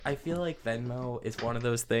I feel like Venmo is one of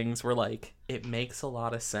those things where like it makes a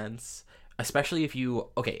lot of sense, especially if you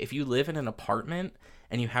live in an apartment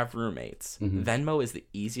and you have roommates. Mm-hmm. Venmo is the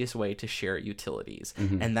easiest way to share utilities.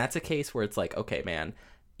 Mm-hmm. And that's a case where it's like, okay, man,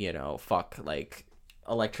 fuck, like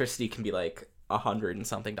electricity can be like $100 and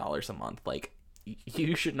something a month. Like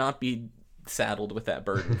you should not be saddled with that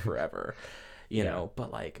burden forever.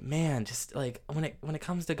 But like, man, just like when it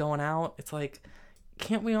comes to going out, it's like,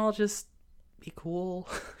 can't we all just be cool?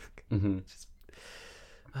 Mm-hmm. Just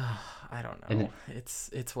I don't And know.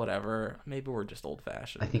 It's whatever. Maybe we're just old I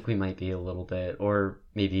fashioned. think we might be a little bit, or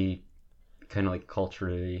maybe kind of like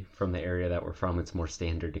culturally from the area that we're from, it's more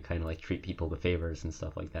standard to kind of like treat people to favors and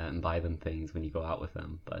stuff like that and buy them things when you go out with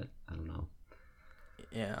them. But I don't know.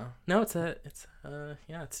 Yeah. No, it's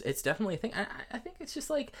definitely a thing. I think it's just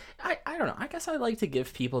like I don't know. I guess I like to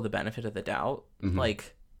give people the benefit of the doubt. Mm-hmm.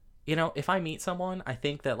 Like, if I meet someone, I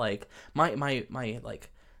think that like my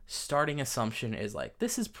like starting assumption is like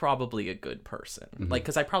this is probably a good person. Mm-hmm. Like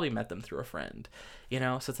cuz I probably met them through a friend.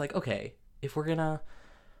 So it's like, okay, if we're going to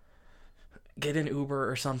get an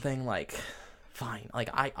Uber or something, like fine. Like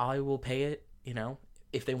I will pay it,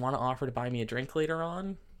 If they want to offer to buy me a drink later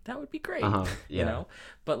on, that would be great. Yeah.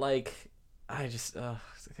 But like I just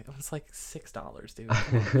it's like $6, dude.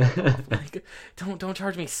 Come on, like don't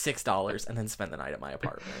charge me $6 and then spend the night at my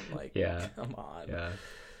apartment. Like Yeah. come on. Yeah.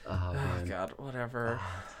 Oh, man. God, whatever.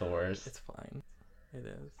 It's the worst. It's fine. It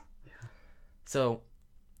is. Yeah. So,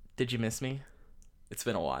 did you miss me? It's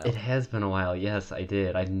been a while. It has been a while. Yes, I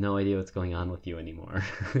did. I have no idea what's going on with you anymore.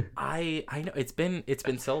 I know it's been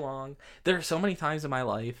so long. There are so many times in my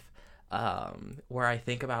life where I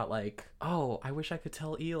think about like, oh, I wish I could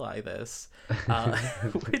tell Eli this,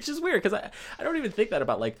 which is weird because I don't even think that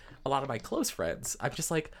about like a lot of my close friends. I'm just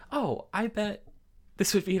like, oh, I bet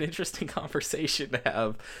this would be an interesting conversation to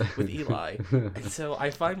have with Eli. And so I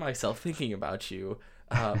find myself thinking about you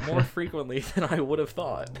more frequently than I would have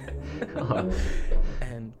thought.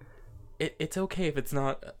 And it's okay if it's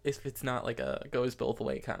not like a goes both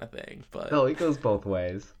way kind of thing, but No, it goes both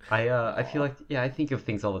ways. I feel like, I think of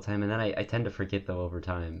things all the time, and then I tend to forget them over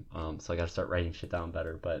time. So I got to start writing shit down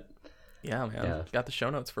better. But yeah, man, yeah. Got the show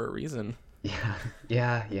notes for a reason. Yeah.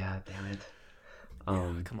 Damn it.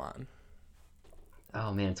 Come on.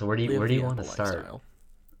 Oh man, so where do you want to start?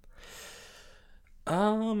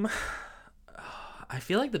 I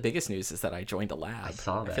feel like the biggest news is that I joined a lab. I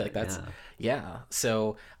saw that. I feel like that's yeah.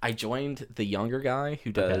 So I joined the younger guy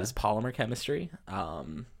who does polymer chemistry.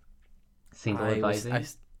 Single advising.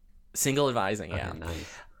 Single advising, yeah. Okay,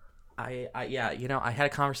 nice. I had a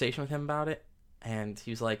conversation with him about it, and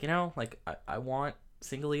he was like, like I want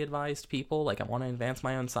singly advised people. Like I want to advance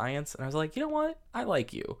my own science, and I was like, you know what? I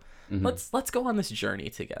like you. Mm-hmm. Let's go on this journey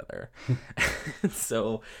together.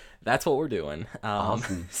 So that's what we're doing.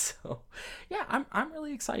 Awesome. So yeah, I'm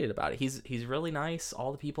really excited about it. He's really nice.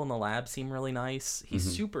 All the people in the lab seem really nice. He's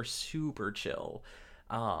super, super chill,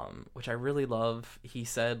 which I really love. He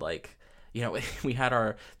said like, we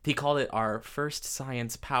had he called it our first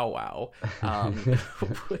science powwow.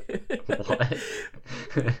 What?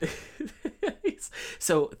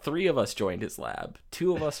 So 3 of us joined his lab.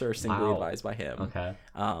 2 of us are singly advised by him. Okay.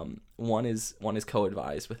 One is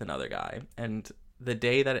co-advised with another guy. And the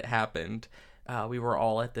day that it happened, we were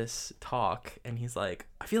all at this talk, and he's like,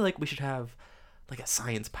 I feel like we should have like a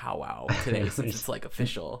science powwow today since it's like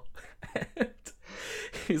official. And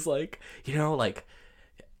he's like,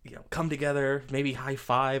 come together, maybe high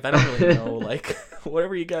five. I don't really know, like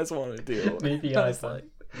whatever you guys want to do. Maybe high five.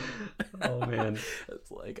 Oh man, it's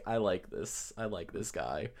like I like this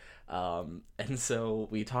guy. And so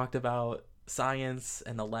we talked about science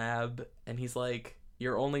and the lab, and he's like,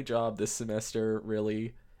 your only job this semester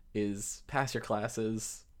really is pass your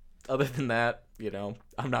classes. Other than that,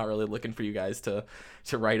 I'm not really looking for you guys to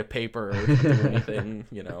write a paper or do anything.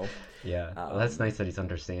 Yeah, well, that's nice that he's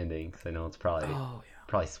understanding, because I know it's probably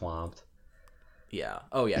swamped. Yeah.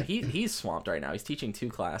 Oh yeah. He's swamped right now. He's teaching 2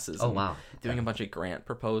 classes. Oh wow. Doing a bunch of grant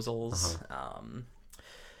proposals.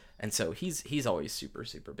 And so he's always super,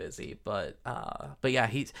 super busy. But yeah,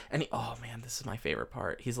 oh man, this is my favorite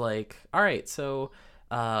part. He's like, all right, so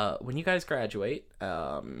when you guys graduate,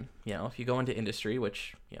 if you go into industry,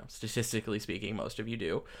 which statistically speaking most of you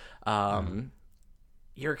do,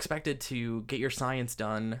 you're expected to get your science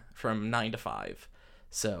done from 9 to 5.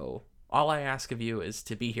 So all I ask of you is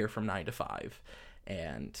to be here from 9 to 5,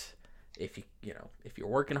 and if you're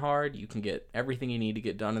working hard, you can get everything you need to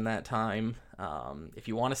get done in that time. If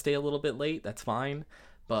you want to stay a little bit late, that's fine,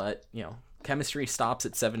 but chemistry stops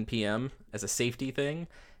at 7 p.m. as a safety thing,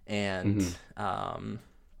 and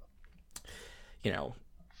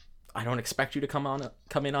I don't expect you to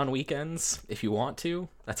come in on weekends. If you want to,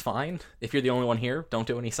 that's fine. If you're the only one here, don't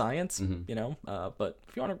do any science, but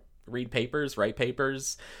if you want to read papers, write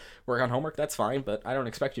papers, work on homework, that's fine, but I don't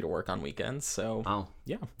expect you to work on weekends. So Oh,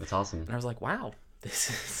 yeah, that's awesome. and I was like, wow,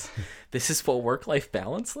 this is what work-life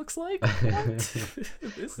balance looks like. What?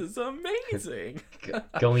 This is amazing.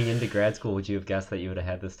 Going into grad school, would you have guessed that you would have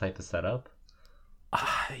had this type of setup?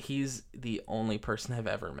 He's the only person I've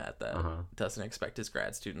ever met that Uh-huh. doesn't expect his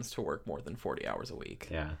grad students to work more than 40 hours a week.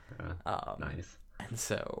 Yeah. Nice. And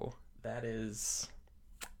so that is,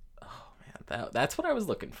 oh man, that's what I was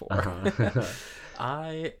looking for. Uh-huh.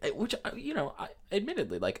 I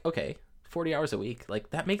admittedly, like, okay, 40 hours a week,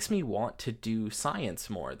 like, that makes me want to do science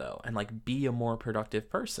more, though, and, like, be a more productive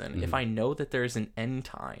person. If I know that there's an end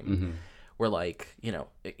time where, like,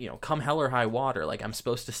 come hell or high water, like, I'm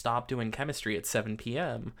supposed to stop doing chemistry at 7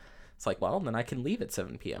 p.m., it's like, well, then I can leave at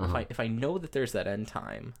 7 p.m. If I know that there's that end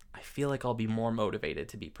time, I feel like I'll be more motivated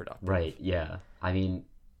to be productive. Right, yeah. I mean,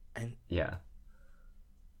 yeah.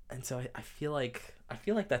 And so I feel like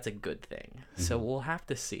that's a good thing. So we'll have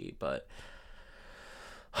to see, but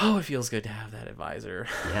it feels good to have that advisor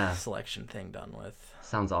selection thing done with.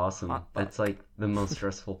 Sounds awesome. That's like the most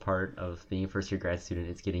stressful part of being a first year grad student,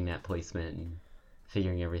 is getting that placement and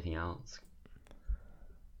figuring everything out.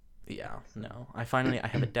 Yeah, no. I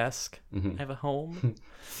have a desk. I have a home.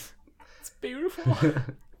 It's beautiful.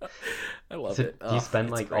 I love it. Do you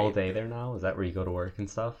spend like all day there now? Is that where you go to work and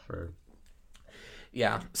stuff? Or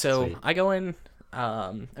yeah, so Sweet. I go in.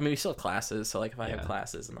 I mean, we still have classes, so like if I have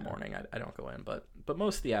classes in the morning, I don't go in, but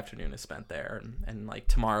most of the afternoon is spent there, and like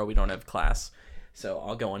tomorrow we don't have class, so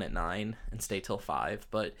I'll go in at 9 and stay till 5.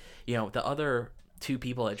 But the other 2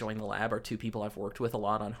 people that join the lab are 2 people I've worked with a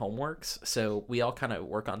lot on homeworks, so we all kind of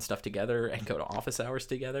work on stuff together and go to office hours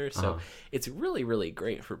together. So it's really, really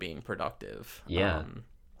great for being productive. Yeah,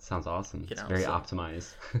 sounds awesome. It's very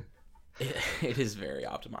optimized. It is very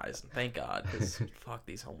optimized. Thank God, because fuck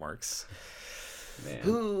these homeworks. Man.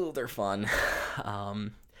 Ooh, they're fun.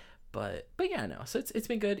 But yeah, no. So it's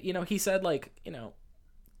been good. He said, like,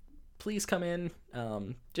 please come in,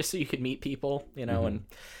 just so you could meet people, and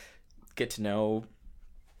get to know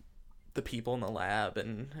the people in the lab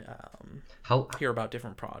and hear about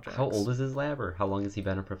different projects. How old is his lab, or how long has he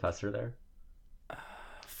been a professor there?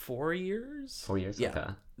 4 years. 4 years.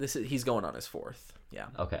 Yeah. Okay. He's going on his 4th. Yeah.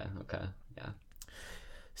 Okay. Yeah.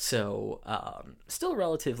 So, still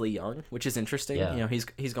relatively young, which is interesting. Yeah.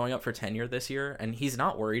 He's going up for tenure this year, and he's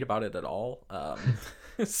not worried about it at all.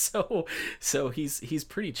 So he's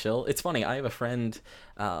pretty chill. It's funny. I have a friend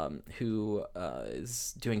who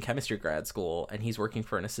is doing chemistry grad school, and he's working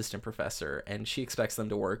for an assistant professor, and she expects them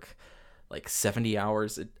to work like 70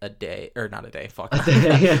 hours a day, or not a day. Fuck.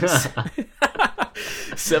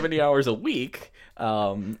 70 hours a week,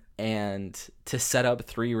 and to set up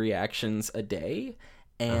 3 reactions a day.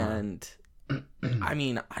 And I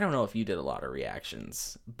mean, I don't know if you did a lot of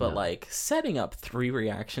reactions, but like setting up 3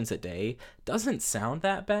 reactions a day doesn't sound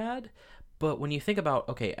that bad. But when you think about,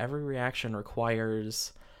 okay, every reaction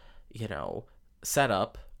requires,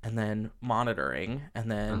 setup and then monitoring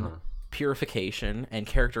and then purification and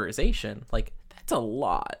characterization, like that's a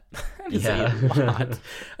lot. That is a lot.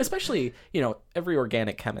 Especially, every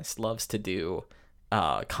organic chemist loves to do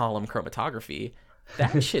column chromatography.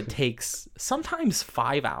 That shit takes sometimes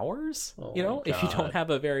 5 hours, if you don't have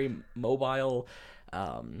a very mobile,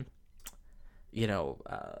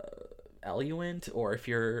 eluent, or if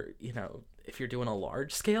you're doing a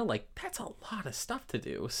large scale, like that's a lot of stuff to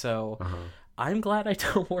do. So I'm glad I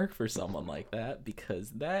don't work for someone like that,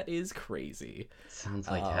 because that is crazy. Sounds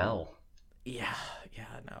like hell. Yeah,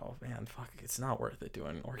 no, man, fuck, it's not worth it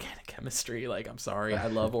doing organic chemistry. Like, I'm sorry, I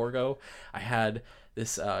love Orgo. I had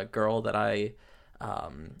this girl that I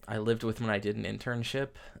lived with when I did an internship.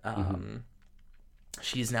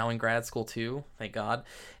 She's now in grad school too, thank God.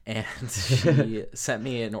 And she sent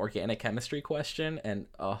me an organic chemistry question, and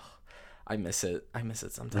I miss it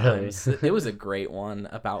sometimes. Really? It was a great one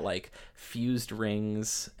about like fused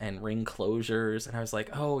rings and ring closures, and I was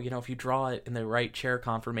like, if you draw it in the right chair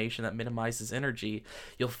conformation that minimizes energy,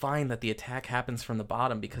 you'll find that the attack happens from the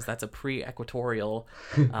bottom, because that's a pre-axial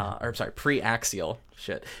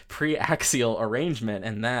arrangement,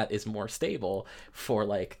 and that is more stable for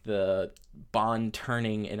like the bond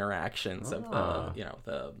turning interactions of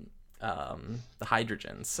the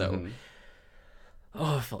hydrogens. So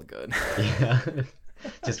it felt good. Yeah.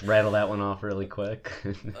 Just rattle that one off really quick.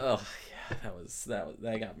 Oh yeah,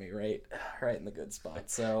 that got me right in the good spot.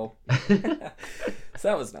 So, so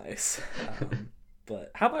that was nice.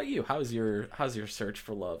 But how about you? How's your search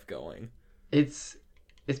for love going? It's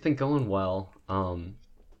been going well.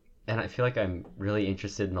 and I feel like I'm really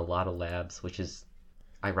interested in a lot of labs, which is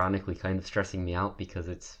ironically kind of stressing me out because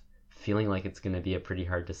it's feeling like it's going to be a pretty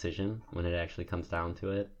hard decision when it actually comes down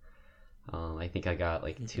to it. I think I got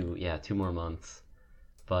like two more months,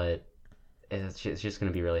 but it's just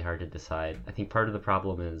going to be really hard to decide. I think part of the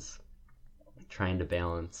problem is trying to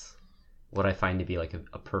balance what I find to be like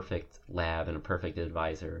a perfect lab and a perfect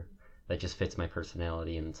advisor that just fits my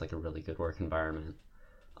personality and it's like a really good work environment.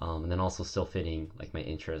 And then also still fitting like my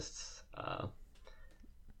interests.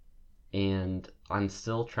 And I'm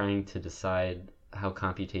still trying to decide how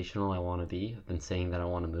computational I want to be. I've been saying that I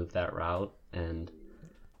want to move that route, and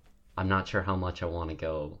I'm not sure how much I want to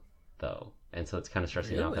go though. And so it's kind of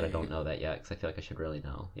stressing me out that I don't know that yet because I feel like I should really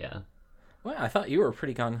know. Yeah. Well, I thought you were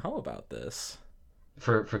pretty gung ho about this.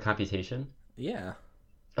 For computation? Yeah.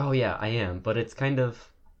 Oh yeah, I am, but it's kind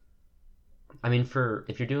of, I mean, for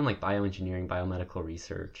if you're doing like bioengineering, biomedical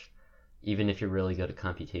research, even if you're really good at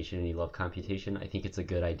computation and you love computation, I think it's a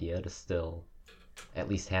good idea to still at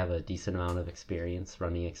least have a decent amount of experience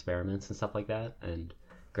running experiments and stuff like that. And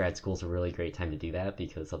grad school's a really great time to do that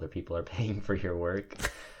because other people are paying for your work.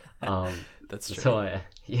 That's true.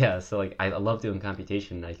 So like I love doing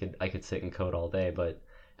computation. I could sit and code all day, but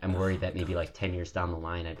I'm worried that maybe like 10 years down the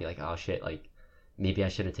line, I'd be like, oh shit, like maybe I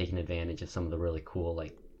should have taken advantage of some of the really cool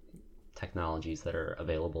like technologies that are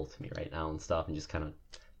available to me right now and stuff, and just kind of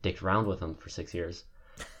dicked around with them for 6 years.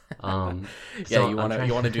 Yeah, So you want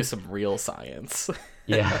to do some real science.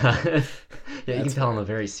 Yeah, yeah, you can tell fair. I'm a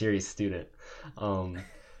very serious student.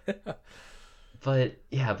 But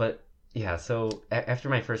yeah. So after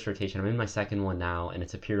my first rotation, I'm in my second one now, and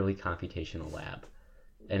it's a purely computational lab,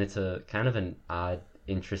 and it's a kind of an odd,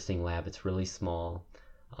 interesting lab. It's really small.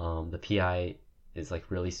 The PI is like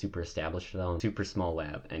really super established though, super small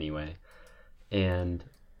lab anyway, and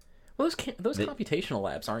Well, those computational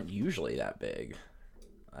labs aren't usually that big,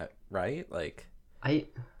 right? Like, I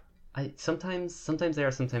sometimes they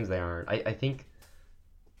are, sometimes they aren't. I think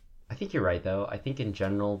you're right though. I think in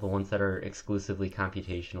general the ones that are exclusively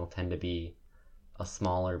computational tend to be a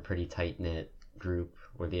smaller, pretty tight knit group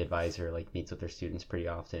where the advisor like meets with their students pretty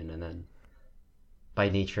often, and then by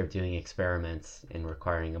nature of doing experiments and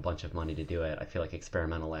requiring a bunch of money to do it, I feel like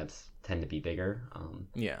experimental labs tend to be bigger.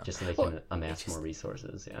 yeah, just so they can amass more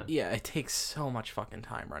resources. Yeah. Yeah, it takes so much fucking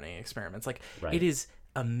time running experiments. Like, Right. it is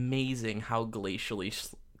amazing how glacially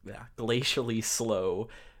slow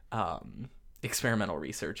experimental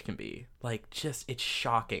research can be. Like, just it's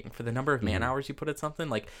shocking for the number of man hours you put at something.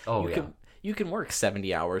 Like, Oh, yeah. You can work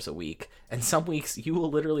 70 hours a week, and some weeks you will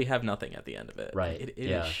literally have nothing at the end of it. Right, It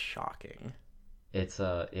yeah. is shocking. It's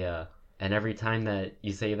yeah. And every time that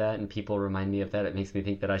you say that and people remind me of that, it makes me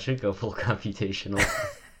think that I should go full computational.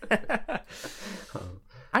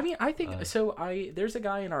 I mean, I think so. There's a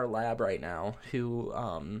guy in our lab right now who,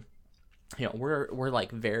 we're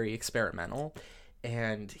like very experimental,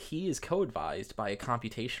 and he is co-advised by a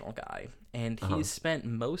computational guy, and he's spent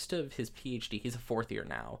most of his PhD. He's a fourth year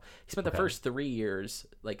now. He spent the first 3 years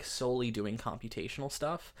like solely doing computational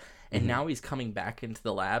stuff, and now he's coming back into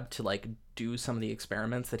the lab to like do some of the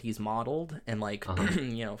experiments that he's modeled and like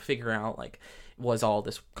figure out like, was all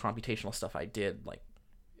this computational stuff I did like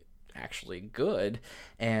actually good.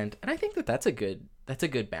 And I think that's a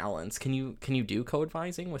good balance. Can you do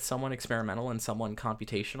co-advising with someone experimental and someone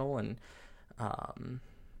computational and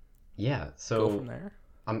Yeah, go so from there?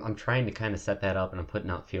 I'm trying to kind of set that up, and I'm putting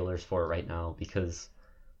out feelers for it right now because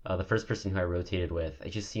the first person who I rotated with,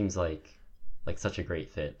 it just seems like such a great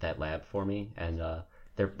fit, that lab for me. And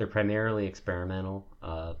they're primarily experimental,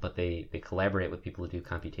 but they collaborate with people who do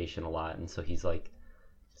computation a lot. And so he's like,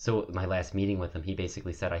 so my last meeting with him, he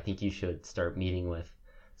basically said, I think you should start meeting with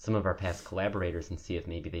some of our past collaborators and see if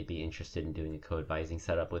maybe they'd be interested in doing a co-advising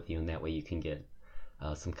setup with you, and that way you can get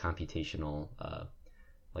some computational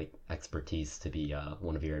like expertise to be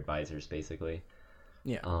one of your advisors, basically.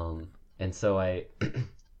 Yeah. And so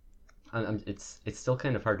it's still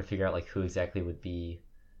kind of hard to figure out like who exactly would be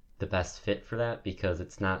the best fit for that, because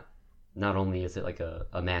it's not only is it like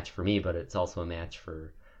a match for me, but it's also a match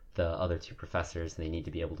for the other two professors. They need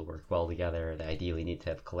to be able to work well together. They ideally need to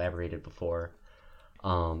have collaborated before.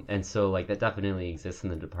 And so like that definitely exists in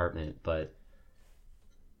the department, but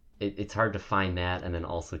it's hard to find that and then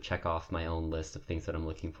also check off my own list of things that I'm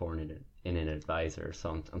looking for in an advisor.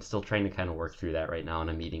 So I'm still trying to kind of work through that right now,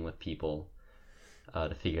 and I'm meeting with people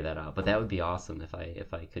to figure that out. But that would be awesome if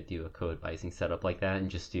I could do a co-advising setup like that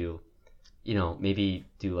and just do, maybe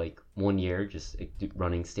do like 1 year just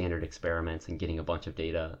running standard experiments and getting a bunch of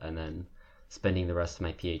data, and then spending the rest of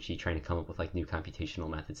my PhD trying to come up with like new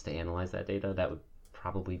computational methods to analyze that data. That would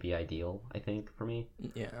probably be ideal, I think, for me.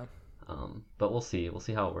 Yeah. But we'll see. We'll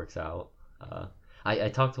see how it works out. I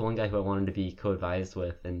talked to one guy who I wanted to be co-advised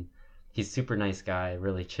with, and he's a super nice guy,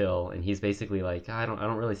 really chill, and he's basically like, I don't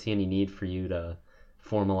really see any need for you to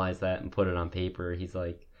formalize that and put it on paper. He's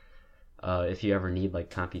like, if you ever need like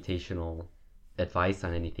computational advice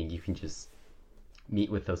on anything, you can just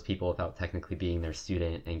meet with those people without technically being their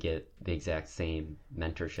student and get the exact same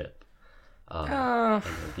mentorship. I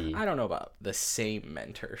don't know about the same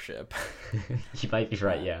mentorship. You might be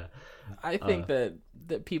right, yeah. I think that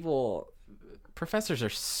professors are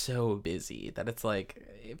so busy that it's like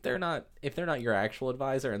if they're not your actual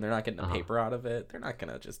advisor and they're not getting a paper out of it, they're not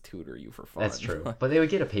gonna just tutor you for fun. That's true, but they would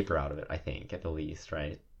get a paper out of it, I think, at the least,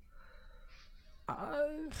 right?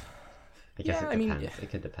 I guess it depends. It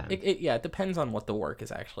could depend. It depends on what the work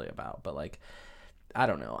is actually about. But like, I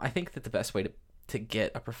don't know. I think that the best way to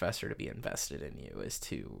get a professor to be invested in you is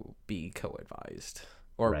to be co-advised.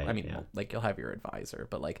 Or right, well, like you'll have your advisor,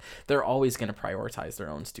 but like they're always going to prioritize their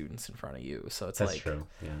own students in front of you. So it's that's true.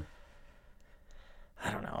 Yeah.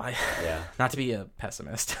 I don't know. Not to be a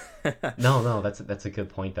pessimist. No, that's a good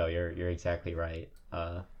point though. You're exactly right.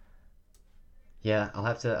 Yeah, I'll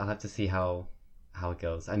have to see how it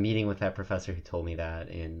goes. I'm meeting with that professor who told me that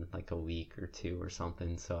in like a week or two or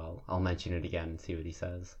something, so I'll mention it again and see what he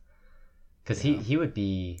says. Because he would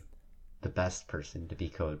be the best person to be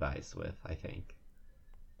co-advised with, I think.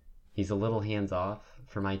 He's a little hands-off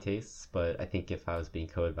for my tastes, but I think if I was being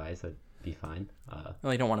co-advised, I'd be fine.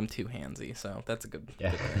 Well, you don't want him too handsy, so that's a good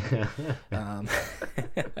thing.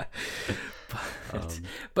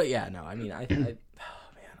 But yeah, no, I mean,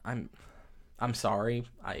 I'm sorry.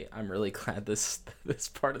 I'm really glad this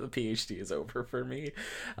part of the PhD is over for me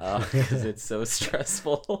because it's so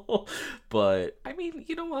stressful. But I mean,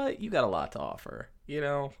 you know what? You got a lot to offer. You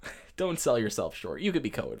know, don't sell yourself short. You could be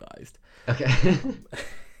co-advised. Okay.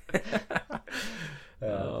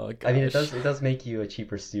 Oh, I mean, it does make you a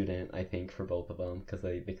cheaper student, I think, for both of them because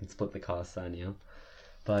they can split the costs on you.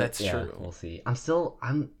 But that's true. We'll see. I'm still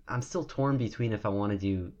torn between if I want to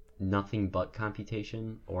do nothing but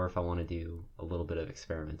computation or if I want to do a little bit of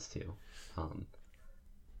experiments too.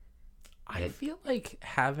 I feel like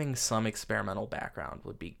having some experimental background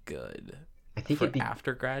would be good. I think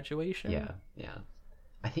after graduation. Yeah.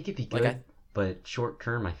 I think it'd be good, but short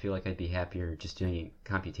term, I feel like I'd be happier just doing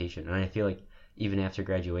computation. And I feel like even after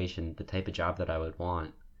graduation, the type of job that I would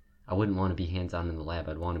want, I wouldn't want to be hands-on in the lab.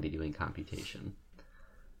 I'd want to be doing computation.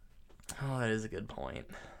 Oh, that is a good point.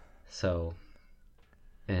 So,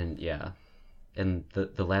 and yeah, and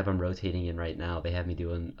the lab I'm rotating in right now, they have me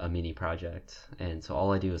doing a mini project, and so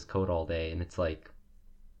all I do is code all day, and it's like,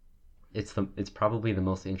 it's probably the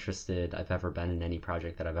most interested I've ever been in any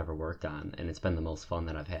project that I've ever worked on, and it's been the most fun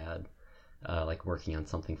that I've had, like working on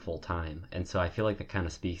something full time. And so I feel like that kind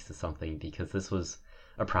of speaks to something because this was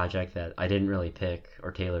a project that I didn't really pick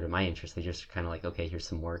or tailor to my interest. They just kind of like, okay, here's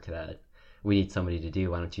some work that we need somebody to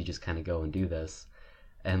do. Why don't you just kind of go and do this?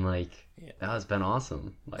 And like, that has been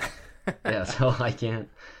awesome. Like, yeah, so I don't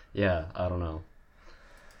know.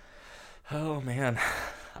 Oh man,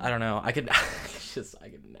 I don't know. I could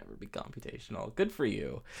never be computational. Good for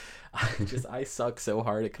you. I suck so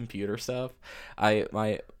hard at computer stuff.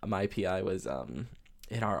 My PI was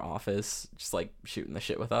in our office just like shooting the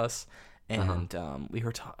shit with us, and we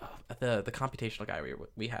were the computational guy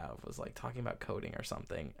we have was like talking about coding or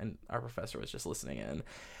something, and our professor was just listening in,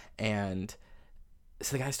 and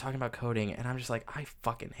so the guy's talking about coding, and I'm just like, I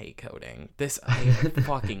fucking hate coding. I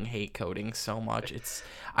fucking hate coding so much.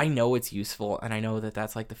 I know it's useful, and I know that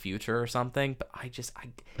that's like the future or something, but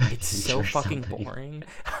it's so fucking boring.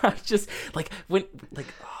 I just if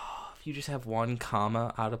you just have one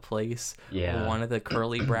comma out of place, or one of the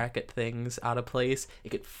curly bracket things out of place, it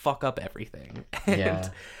could fuck up everything. And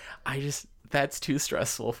that's too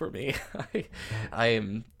stressful for me.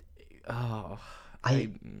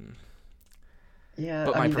 Yeah,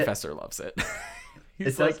 but my professor loves it.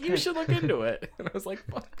 He's like, you should look into it. And I was like,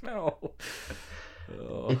 fuck no.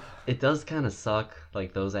 It does kind of suck,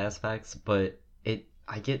 like those aspects, but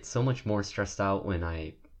I get so much more stressed out when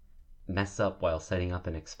I mess up while setting up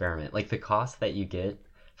an experiment. Like the cost that you get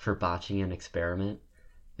for botching an experiment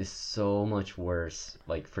is so much worse,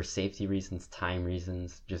 like for safety reasons, time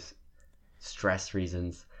reasons, just stress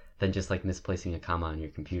reasons, than just like misplacing a comma on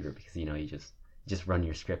your computer because you just run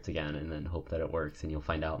your script again and then hope that it works, and you'll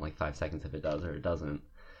find out in like 5 seconds if it does or it doesn't.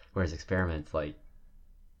 Whereas experiments, like,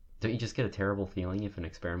 don't you just get a terrible feeling if an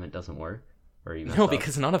experiment doesn't work? Or you mess up?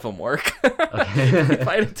 Because none of them work. Okay. If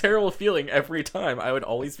I had a terrible feeling every time, I would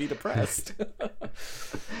always be depressed.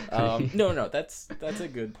 No, that's a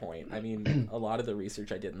good point. I mean, a lot of the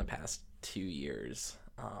research I did in the past 2 years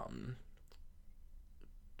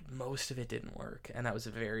most of it didn't work, and that was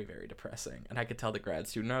very, very depressing. And I could tell the grad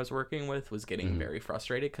student I was working with was getting very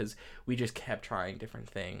frustrated because we just kept trying different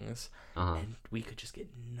things, and we could just get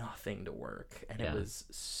nothing to work, and it was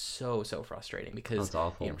so frustrating because That's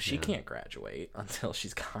awful. you know, she can't graduate until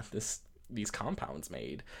she's got these compounds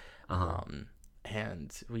made,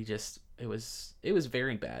 and we just it was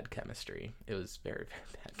very bad chemistry. It was very,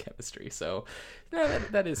 very bad chemistry. So no,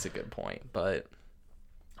 that is a good point, but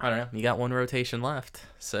I don't know. You got one rotation left,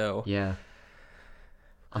 so yeah,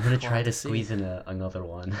 I'm gonna try to squeeze in another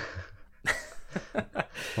one.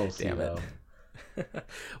 We'll see, though.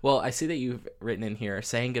 Well, I see that you've written in here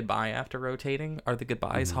saying goodbye after rotating. Are the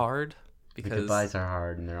goodbyes hard? Because the goodbyes are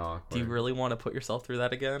hard and they're awkward. Do you really want to put yourself through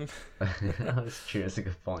that again? That's true. That's a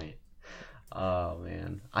good point. Oh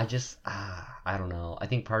man, I just I don't know. I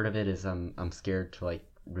think part of it is I'm scared to like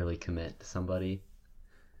really commit to somebody.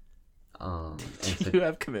 Do you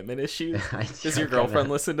have commitment issues? Does your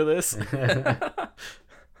girlfriend listen to this?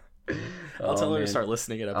 I'll tell her to start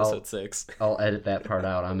listening at episode 6. I'll edit that part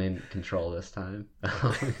out. I'm in control this time.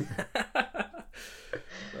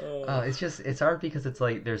 It's hard because it's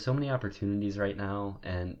like there's so many opportunities right now,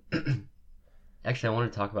 and actually I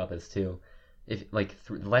want to talk about this too. If like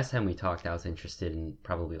the last time we talked, I was interested in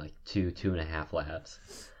probably like 2.5 labs,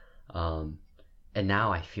 and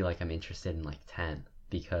now I feel like I'm interested in like 10.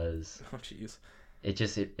 Because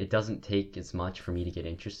it doesn't take as much for me to get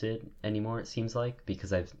interested anymore, it seems like,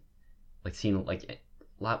 because I've like seen like a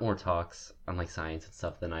lot more talks on like science and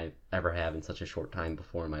stuff than I ever have in such a short time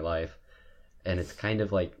before in my life, and it's kind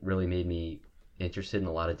of like really made me interested in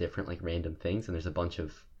a lot of different like random things, and there's a bunch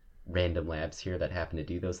of random labs here that happen to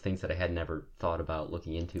do those things that I had never thought about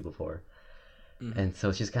looking into before. And so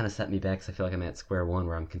it's just kind of set me back because I feel like I'm at square one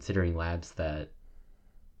where I'm considering labs that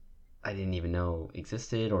I didn't even know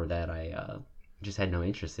existed or that I just had no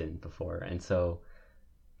interest in before. And so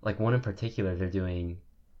like one in particular, they're doing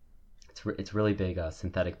it's really big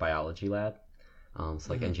synthetic biology lab, so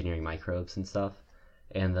like engineering microbes and stuff.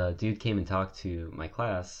 And the dude came and talked to my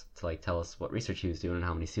class to like tell us what research he was doing and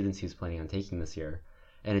how many students he was planning on taking this year.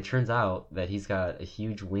 And it turns out that he's got a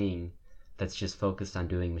huge wing that's just focused on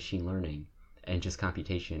doing machine learning and just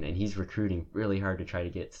computation, and he's recruiting really hard to try to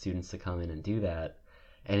get students to come in and do that.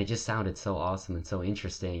 And it just sounded so awesome and so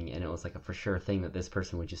interesting, and it was like a for sure thing that this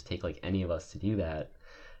person would just take like any of us to do that.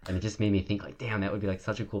 And it just made me think like, damn, that would be like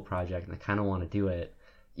such a cool project, and I kind of want to do it,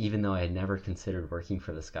 even though I had never considered working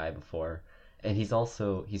for this guy before. And he's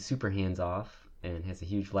super hands off and has a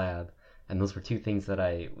huge lab, and those were two things that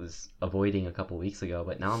I was avoiding a couple weeks ago.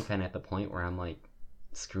 But now I'm kind of at the point where I'm like,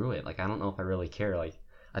 screw it, like I don't know if I really care. Like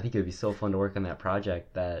I think it would be so fun to work on that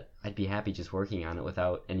project that I'd be happy just working on it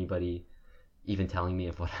without anybody even telling me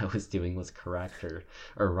if what I was doing was correct or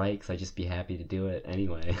right, because I'd just be happy to do it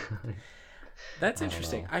anyway. That's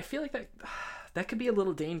interesting. I feel like that could be a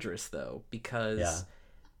little dangerous though, because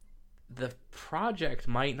the project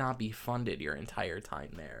might not be funded your entire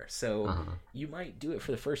time there. So you might do it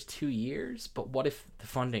for the first 2 years, but what if the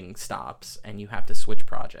funding stops and you have to switch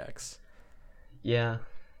projects? Yeah,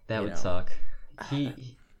 that would suck.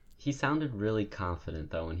 He sounded really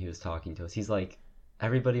confident though when he was talking to us. He's like,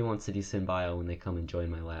 everybody wants to do SynBio when they come and join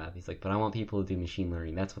my lab. He's like, but I want people to do machine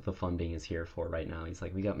learning. That's what the funding is here for right now. He's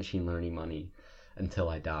like, we got machine learning money until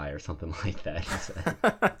I die or something like that. He said.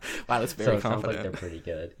 Wow, that's very confident. So it sounds like they're pretty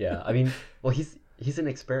good. Yeah, I mean, well, he's an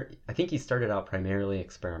expert. I think he started out primarily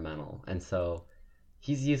experimental, and so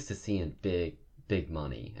he's used to seeing big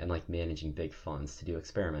money and like managing big funds to do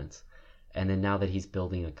experiments. And then now that he's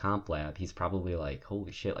building a comp lab, he's probably like,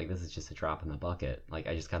 holy shit, like this is just a drop in the bucket. Like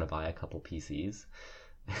I just got to buy a couple PCs.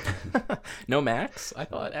 No Macs? I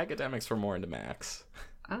thought academics were more into Macs.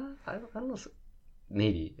 I don't know.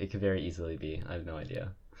 Maybe. It could very easily be. I have no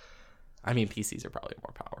idea. I mean, PCs are probably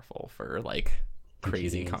more powerful for like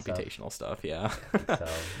crazy computational stuff. Yeah. So,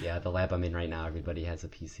 yeah, the lab I'm in right now, everybody has a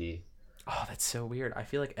PC. Oh, that's so weird. I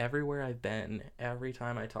feel like everywhere I've been, every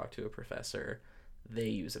time I talk to a professor, they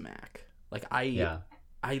use a Mac. Like I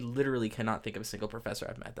literally cannot think of a single professor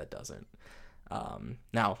I've met that doesn't.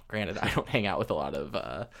 Now, granted, I don't hang out with a lot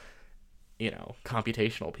of,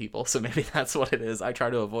 computational people, so maybe that's what it is. I try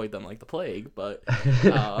to avoid them like the plague, but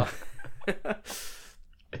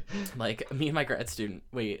like me and my grad student,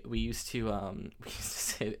 we used to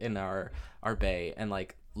sit in our bay and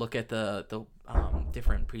like look at the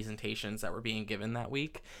different presentations that were being given that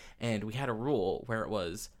week, and we had a rule where it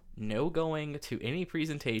was no going to any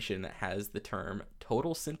presentation that has the term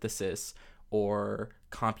total synthesis or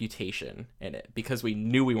computation in it, because we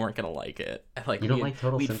knew we weren't going to like it. Like, you don't like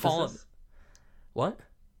total synthesis? What?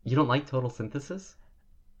 You don't like total synthesis?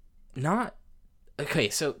 Not... Okay,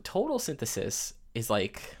 so total synthesis is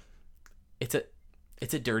like...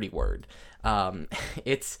 it's a dirty word.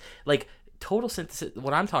 It's like total synthesis.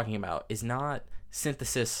 What I'm talking about is not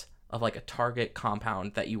synthesis of like a target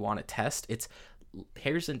compound that you want to test. It's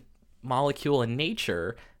here's a molecule in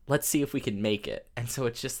nature. Let's see if we can make it. And so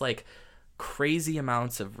it's just like crazy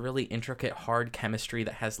amounts of really intricate, hard chemistry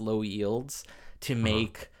that has low yields to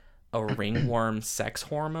make a ringworm sex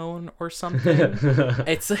hormone or something.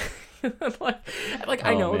 It's like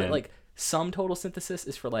I know that like some total synthesis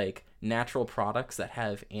is for like natural products that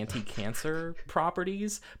have anti-cancer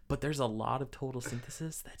properties, but there's a lot of total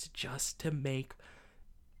synthesis that's just to make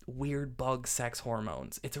weird bug sex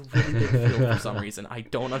hormones. It's a really big field for some reason. I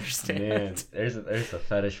don't understand. Man, there's a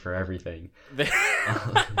fetish for everything.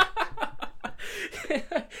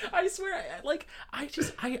 I swear,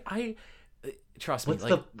 I trust me.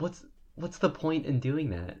 What's the point in doing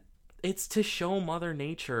that? It's to show Mother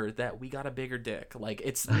Nature that we got a bigger dick. Like,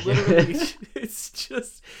 it's literally, it's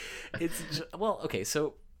just, well, okay,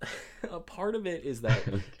 so a part of it is that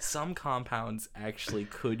some compounds actually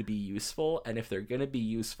could be useful, and if they're going to be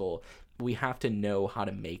useful, we have to know how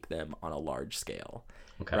to make them on a large scale.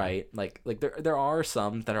 Okay. Right? Like there are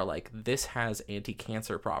some that are like, this has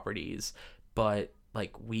anti-cancer properties, but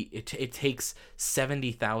like it takes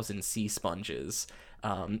 70,000 sea sponges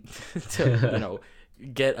to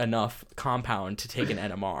get enough compound to take an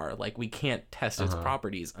NMR. Like, we can't test its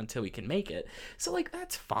properties until we can make it. So like,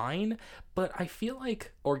 that's fine, but I feel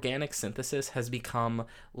like organic synthesis has become,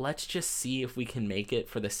 let's just see if we can make it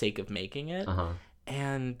for the sake of making it.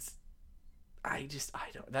 And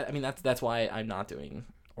that's why I'm not doing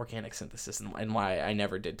organic synthesis and why I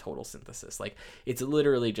never did total synthesis. Like, it's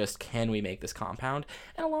literally just, can we make this compound?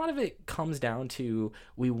 And a lot of it comes down to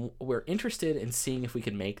we're interested in seeing if we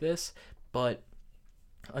can make this, but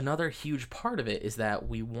another huge part of it is that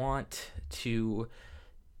we want to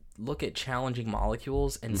look at challenging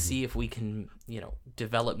molecules and see if we can,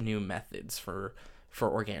 develop new methods for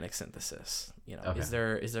organic synthesis. Is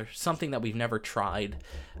there something that we've never tried?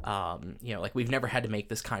 Like, we've never had to make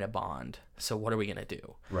this kind of bond. So what are we gonna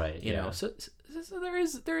do? Right. So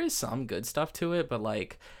there is some good stuff to it, but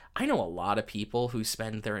like, I know a lot of people who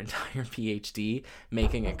spend their entire PhD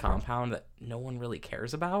making a compound that no one really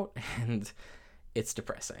cares about, and it's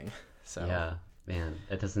depressing. So yeah, man,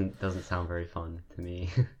 it doesn't sound very fun to me.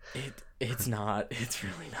 It's not. It's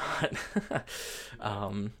really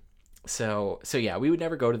not. So yeah, we would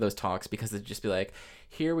never go to those talks because it'd just be like,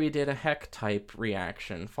 here we did a Heck type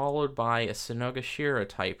reaction followed by a Sonogashira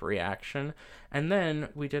type reaction, and then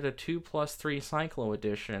we did a 2+3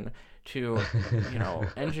 cycloaddition to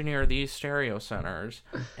engineer these stereocenters,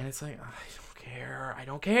 and it's like, I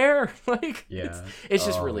don't care. Like, yeah, it's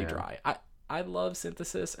just really dry. I love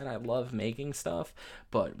synthesis and I love making stuff,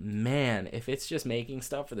 but man, if it's just making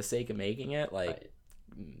stuff for the sake of making it, like,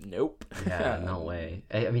 nope. Yeah, no way.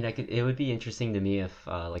 I mean, it would be interesting to me if,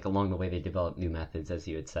 like, along the way they develop new methods, as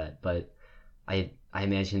you had said, but I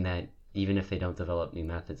imagine that even if they don't develop new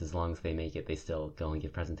methods, as long as they make it, they still go and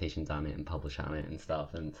give presentations on it and publish on it and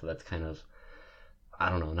stuff, and so that's kind of, I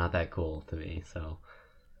don't know, not that cool to me, so.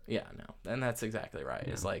 Yeah, no, and that's exactly right.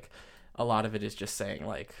 Yeah. It's like, a lot of it is just saying,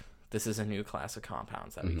 like, this is a new class of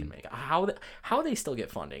compounds that we can make. How they still get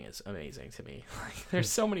funding is amazing to me. Like, there's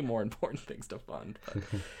so many more important things to fund.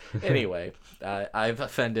 But anyway, I've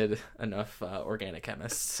offended enough organic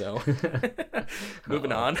chemists, so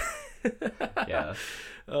moving on. Yeah.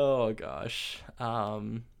 Oh gosh. Oh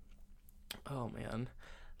man.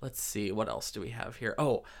 Let's see, what else do we have here?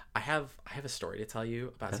 Oh, I have a story to tell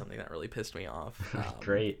you about something that really pissed me off.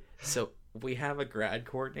 Great. So we have a grad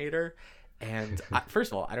coordinator. And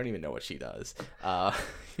first of all, I don't even know what she does.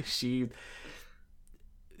 She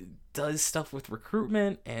does stuff with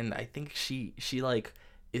recruitment, and I think she like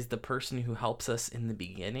is the person who helps us in the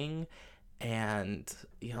beginning, and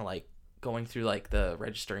like going through like the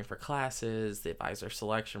registering for classes, the advisor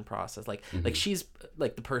selection process. Like she's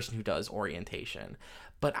like the person who does orientation.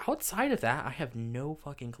 But outside of that, I have no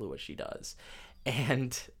fucking clue what she does.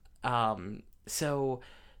 And so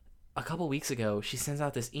a couple weeks ago, she sends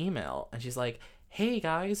out this email and she's like, hey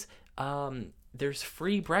guys, there's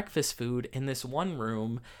free breakfast food in this one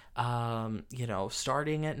room,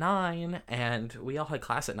 starting at 9, and we all had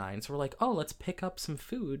class at 9. So we're like, oh, let's pick up some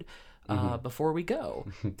food before we go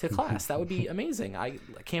to class. That would be amazing. I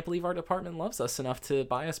can't believe our department loves us enough to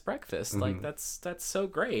buy us breakfast. Like, that's so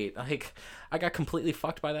great. Like, I got completely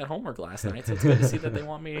fucked by that homework last night, so it's good to see that they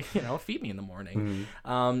want me, feed me in the morning.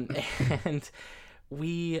 And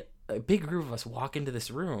a big group of us walk into this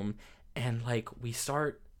room, and like, we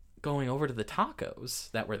start going over to the tacos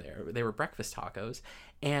that were there. They were breakfast tacos,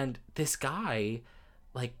 and this guy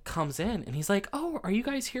like comes in and he's like, "Oh, are you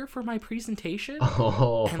guys here for my presentation?"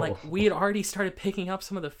 Oh. And like we had already started picking up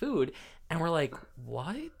some of the food, and we're like,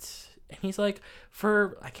 "What?" And he's like,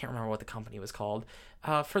 "For I can't remember what the company was called.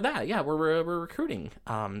 For that, yeah, we're recruiting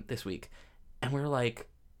this week." And we were like,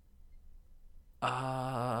 we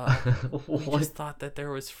What? just thought that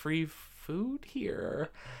there was free food here."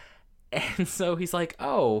 And so he's like,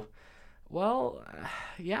 "Oh, well,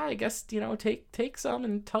 yeah, I guess, take some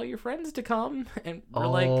and tell your friends to come." And we're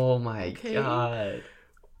like, Oh my "Okay, god.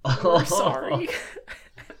 we're sorry."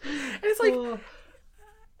 And it's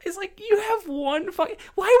like you have one fucking.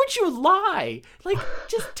 Why would you lie? Like,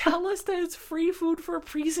 just tell us that it's free food for a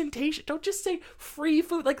presentation. Don't just say free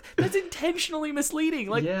food. Like, that's intentionally misleading.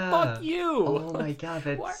 Like, Yeah. fuck you. Oh my god,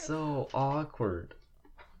 that's so awkward.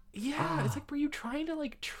 Yeah, it's like, were you trying to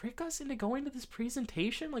like trick us into going to this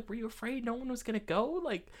presentation? Like, were you afraid no one was gonna go?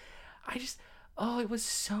 Like, it was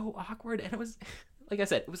so awkward, and it was, like I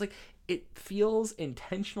said, it was like it feels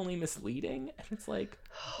intentionally misleading, and it's like,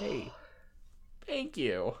 hey, thank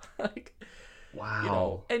you. Like,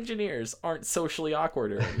 Wow. Engineers aren't socially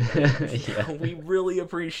awkward or anything. Yeah. We really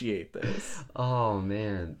appreciate this. Oh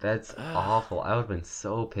man, that's awful. I would have been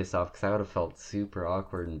so pissed off because I would have felt super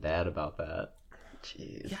awkward and bad about that.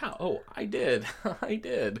 Jeez. Yeah, I did. I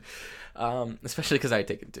did. Especially because I had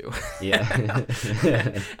taken two. Yeah. And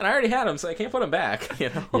I already had them, so I can't put them back,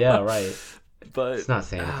 Yeah, right. But It's not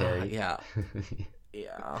sanitary. yeah.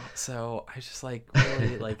 Yeah. So I was just like,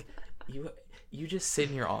 really, like, you just sit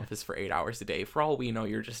in your office for 8 hours a day. For all we know,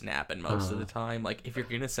 you're just napping most of the time. Like, if you're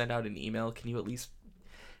gonna send out an email, can you at least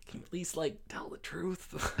like tell the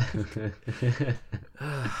truth?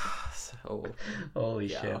 So Holy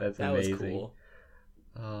shit, that's that amazing. was cool.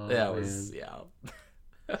 Oh, That man. was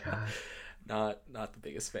God. not the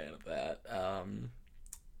biggest fan of that.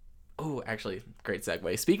 Oh, actually, great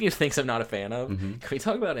segue. Speaking of things I'm not a fan of, can we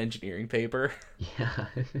talk about engineering paper? Yeah.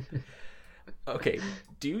 Okay,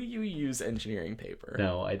 do you use engineering paper?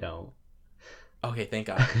 No, I don't. Okay, thank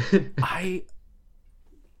God.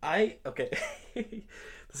 Okay. This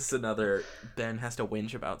is another Ben has to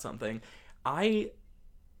whinge about something. I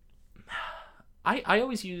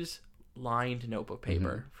always use lined notebook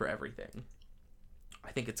paper for everything.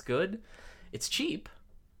 I think it's good. It's cheap.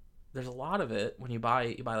 There's a lot of it when you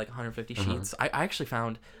buy like 150 sheets. I actually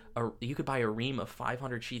found you could buy a ream of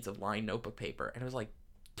 500 sheets of lined notebook paper, and it was like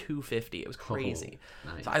 $250. It was crazy.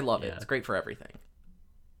 Oh, nice. So I love it. Yeah. It's great for everything.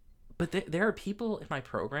 But there are people in my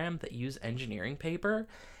program that use engineering paper,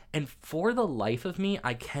 and for the life of me,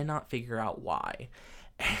 I cannot figure out why.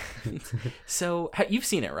 And so you've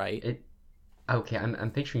seen it, right? Okay,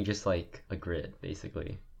 I'm picturing just like a grid,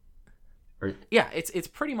 basically. Yeah, it's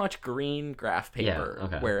pretty much green graph paper,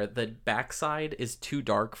 okay. where the backside is too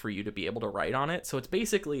dark for you to be able to write on it. So it's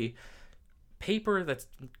basically paper that's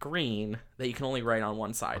green that you can only write on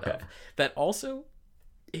one side of. That also,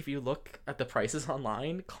 if you look at the prices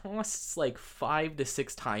online, costs like 5 to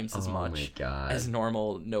 6 times as much as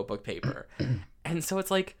normal notebook paper. And so it's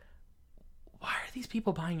like, why are these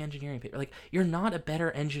people buying engineering paper? Like, you're not a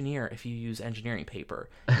better engineer if you use engineering paper.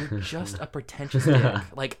 You're just a pretentious dick.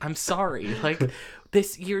 Like, I'm sorry. Like,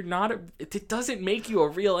 it doesn't make you a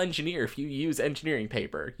real engineer if you use engineering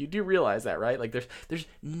paper. You do realize that, right? Like, there's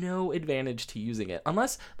no advantage to using it.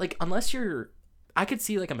 Unless you're, I could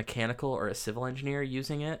see like a mechanical or a civil engineer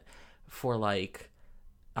using it for like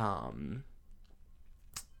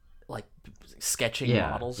sketching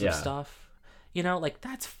models of stuff. Like,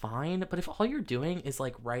 that's fine, but if all you're doing is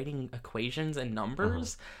like writing equations and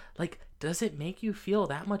numbers, like, does it make you feel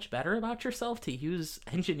that much better about yourself to use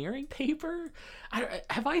engineering paper?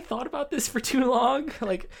 Have I thought about this for too long?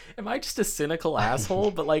 Like, am I just a cynical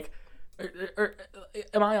asshole? But like, or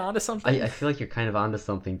am I onto something? I feel like you're kind of onto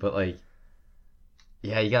something, but like,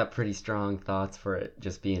 yeah, you got pretty strong thoughts for it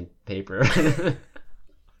just being paper.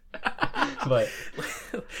 But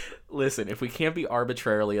listen, if we can't be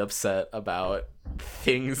arbitrarily upset about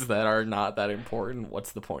things that are not that important,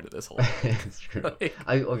 what's the point of this whole thing? It's true. Okay.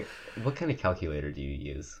 What kind of calculator do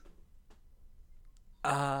you use?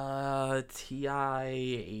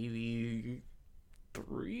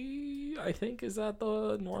 TI-83, I think, is that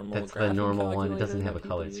the normal? That's the normal one. It doesn't have a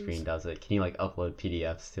colored screen, does it? Can you like upload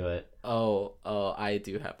PDFs to it? Oh, I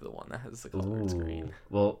do have the one that has the colored screen.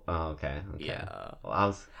 Well, okay. Yeah.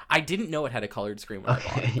 Well, I didn't know it had a colored screen when I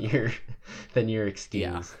bought it. Then you're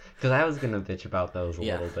excused. Because I was gonna bitch about those a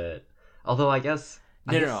little bit. Although I guess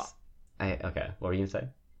No. Okay. What were you gonna say?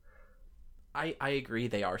 I agree,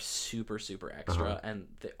 they are super, super extra, and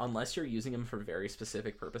unless you're using them for very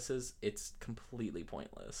specific purposes, it's completely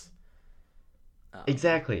pointless.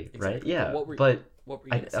 Exactly, right? Exactly. Yeah, What were but what were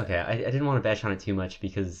you gonna say? okay, I didn't want to bash on it too much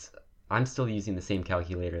because I'm still using the same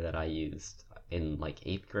calculator that I used in like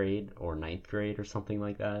 8th grade or 9th grade or something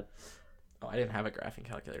like that. Oh, I didn't have a graphing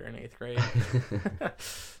calculator in 8th grade.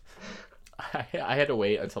 I had to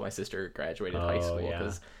wait until my sister graduated high Oh, school yeah.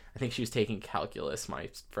 because I think she was taking calculus my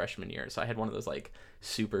freshman year. So I had one of those like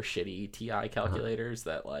super shitty TI calculators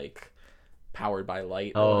that like powered by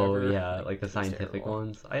light or Oh, whatever. yeah, Like, like the it was scientific terrible.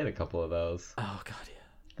 ones. I had a couple of those. Oh god, yeah.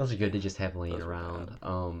 Those are good to just have laying Those were around.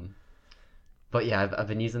 bad. But yeah, I've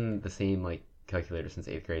been using the same like calculator since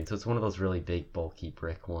 8th grade. So it's one of those really big, bulky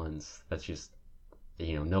brick ones that's just,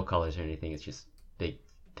 no colors or anything. It's just big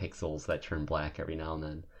pixels that turn black every now and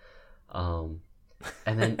then.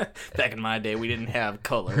 And then Back in my day, we didn't have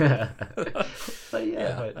color. but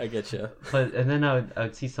Yeah, I get you. and then I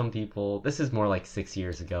would see some people. This is more like 6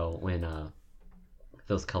 years ago when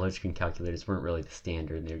those color screen calculators weren't really the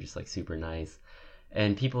standard. They were just like super nice,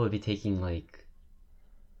 and people would be taking like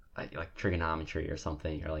trigonometry or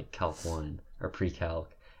something, or like Calc 1 or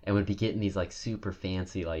pre-calc, and would be getting these like super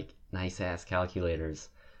fancy, like nice ass calculators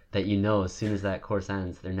that as soon as that course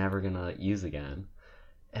ends, they're never gonna use again.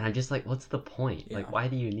 And I'm just like, what's the point? Yeah. Like, why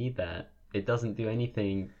do you need that? It doesn't do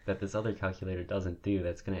anything that this other calculator doesn't do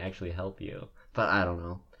that's going to actually help you. But I don't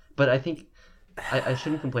know. But I think I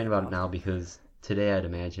shouldn't complain about it now because today I'd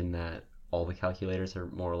imagine that all the calculators are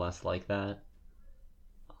more or less like that.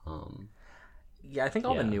 Yeah, I think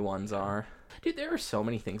all the Yeah. new ones are. Dude, there are so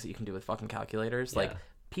many things that you can do with fucking calculators. Like Yeah.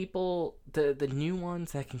 people, the new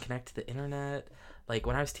ones that can connect to the internet. Like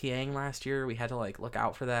when I was TAing last year, we had to like look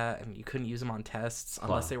out for that, and you couldn't use them on tests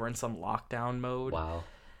unless Wow. they were in some lockdown mode. Wow.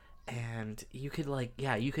 And you could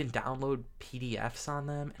you can download PDFs on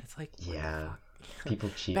them, and it's like, what the Yeah. fuck? People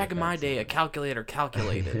cheat. Back with in my that day, a too. calculator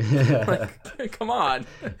calculated. Like, come on.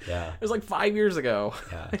 Yeah. It was like 5 years ago.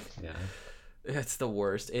 Yeah. Yeah. It's the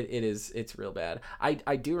worst. It's real bad.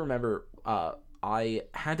 I do remember I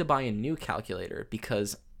had to buy a new calculator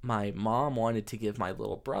because my mom wanted to give my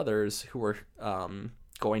little brothers who were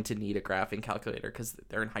going to need a graphing calculator because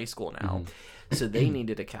they're in high school now. So they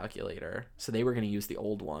needed a calculator. So they were going to use the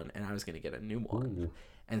old one and I was going to get a new one. Ooh.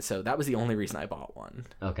 And so that was the only reason I bought one.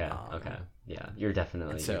 Okay. Okay. Yeah. You're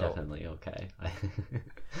definitely okay.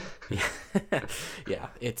 Yeah,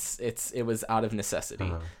 it was out of necessity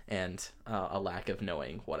Uh-huh. and a lack of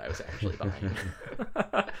knowing what I was actually buying.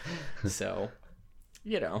 So,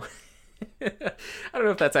 I don't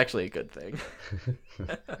know if that's actually a good thing.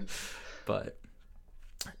 But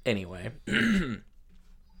anyway,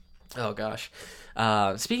 oh gosh.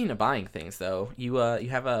 Speaking of buying things, though, you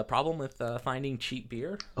have a problem with finding cheap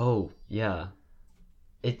beer? Oh, yeah.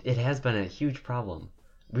 It has been a huge problem.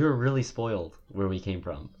 We were really spoiled where we came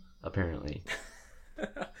from, apparently.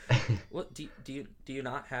 What do you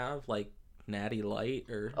not have like Natty Light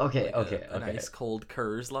or Okay, like okay, a okay. nice cold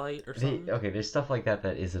Coors Light or something? Okay, there's stuff like that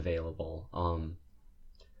is available.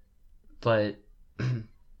 But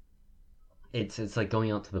it's like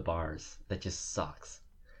going out to the bars. That just sucks.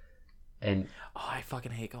 And Oh, I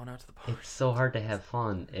fucking hate going out to the bars. it's so hard to have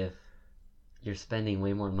fun if you're spending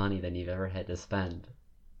way more money than you've ever had to spend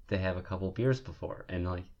to have a couple beers before. And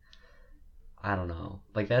like, I don't know.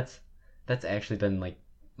 Like that's actually been like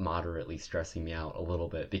moderately stressing me out a little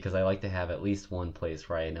bit because I like to have at least one place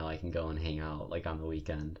where I know I can go and hang out like on the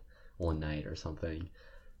weekend one night or something.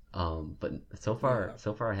 But so far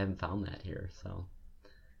I haven't found that here, so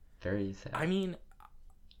very sad. I mean,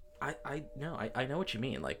 I know what you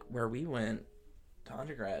mean. Like where we went to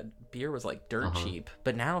undergrad, beer was like dirt cheap.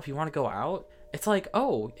 But now if you want to go out, it's like,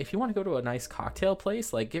 oh, if you want to go to a nice cocktail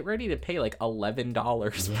place, like get ready to pay like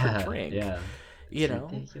 $11 per drink. Yeah. You It's know?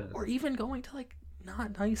 ridiculous. Or even going to like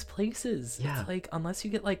not nice places. Yeah. It's like unless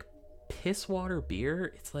you get like piss water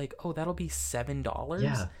beer, it's like, oh, that'll be $7.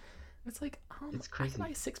 Yeah. It's like, It's I crazy. can buy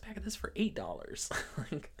a 6-pack of this for $8.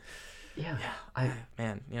 Like, Yeah.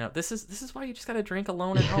 man, this is why you just gotta drink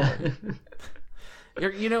alone at home.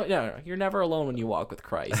 You're never alone when you walk with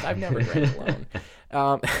Christ. I've never drank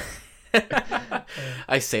alone.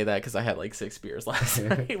 I say that because I had like 6 beers last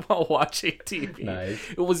night while watching TV. Nice.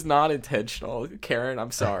 It was not intentional, Karen.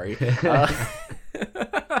 I'm sorry.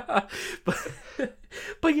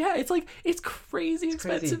 But yeah, it's like it's crazy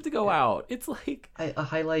expensive crazy. to go out. It's like A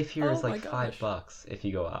High Life here is Oh my like gosh. $5 if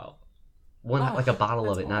you go out. One Oh, like a bottle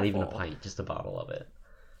of that's it, not even a awful. pint, just a bottle of it.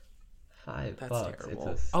 $5. That's terrible.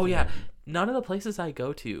 It's a Oh yeah, scam. none of the places I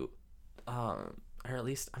go to, or at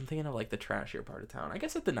least I'm thinking of like the trashier part of town. I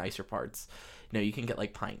guess at the nicer parts, you can get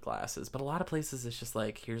like pint glasses, but a lot of places it's just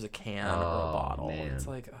like here's a can or a Oh, bottle. man. It's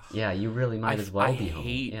like ugh. Yeah, you really might as well I be home.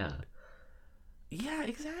 hate- Yeah. Yeah,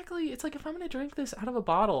 exactly. It's like if I'm gonna drink this out of a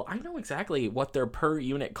bottle, I know exactly what their per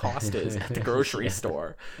unit cost is at the grocery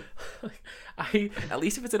store. Like, at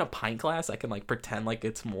least if it's in a pint glass, I can like pretend like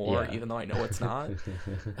it's more, even though I know it's not.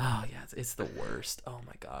 Oh yeah, it's the worst. Oh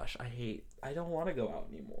my gosh, I don't want to go out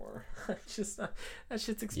anymore. It's just that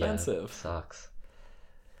shit's expensive. Yeah, sucks.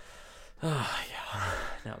 Oh yeah,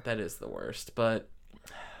 no, that is the worst. But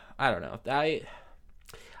I don't know.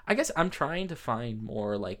 I guess I'm trying to find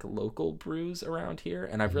more like local brews around here,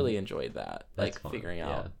 and I've really enjoyed that. That's like fun. figuring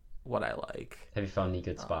out what I like. Have you found any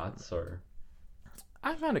good spots or?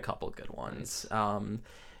 I've found a couple good ones. None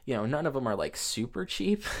of them are like super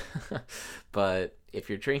cheap, but if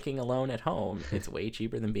you're drinking alone at home, it's way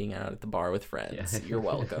cheaper than being out at the bar with friends. Yeah. You're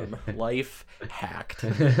welcome. Life hacked.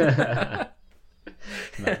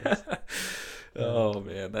 Nice. Oh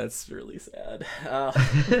man, that's really sad.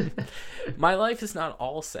 My life is not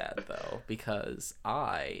all sad though, because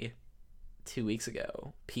I 2 weeks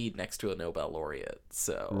ago peed next to a Nobel Laureate.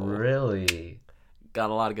 So Really?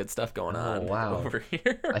 got a lot of good stuff going on over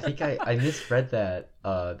here. I think I misread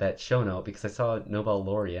that show note because I saw Nobel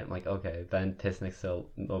Laureate. I'm like, okay, Ben pissed next to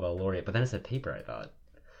Nobel Laureate, but then it said paper, I thought.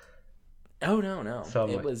 Oh no. So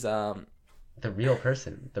it was the real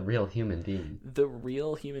person, the real human being. The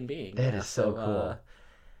real human being. That is so cool.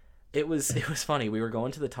 It was funny. We were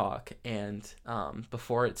going to the talk, and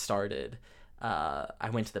before it started, I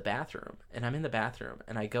went to the bathroom, and I'm in the bathroom,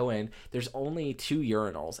 and I go in. There's only 2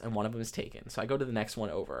 urinals, and one of them is taken. So I go to the next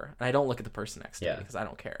one over, and I don't look at the person next to me because I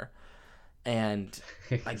don't care. And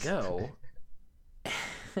I go,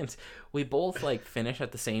 and we both like finish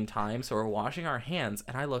at the same time. So we're washing our hands,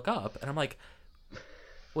 and I look up, and I'm like,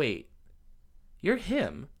 wait. You're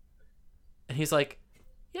him. And he's like,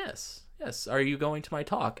 yes. Are you going to my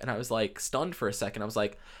talk? And I was like stunned for a second. I was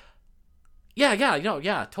like, yeah,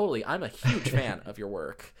 totally. I'm a huge fan of your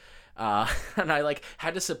work. And I like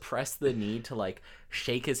had to suppress the need to like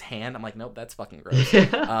shake his hand. I'm like, nope, that's fucking gross.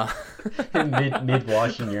 Mid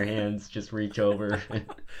washing your hands, just reach over.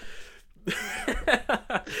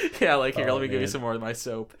 Yeah, like here, let me give you some more of my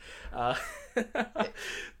soap.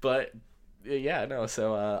 But yeah, no.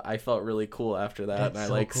 So I felt really cool after that, and I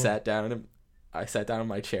like cool. sat down in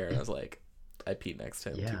my chair, and I was like, I peed next to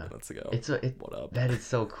him 2 minutes ago. What up? That is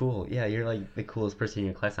so cool. Yeah, you're like the coolest person in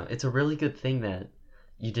your class now. It's a really good thing that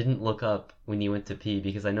you didn't look up when you went to pee,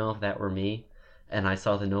 because I know if that were me, and I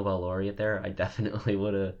saw the Nobel Laureate there, I definitely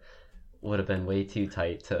would have been way too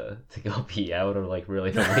tight to go pee. I would have like really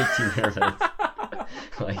been way too nervous.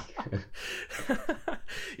 Like.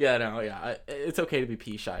 It's okay to be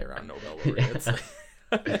pee shy around Nobel Laureates.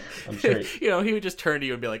 I'm sure. He would just turn to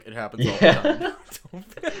you and be like, "It happens all the time.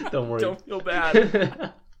 Don't worry. Don't feel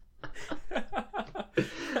bad."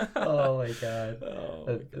 Oh my god,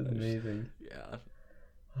 that's amazing. Yeah.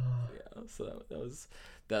 So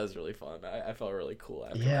that was really fun. I felt really cool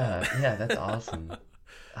after that. that. Yeah, that's awesome.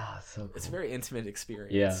 So cool. It's a very intimate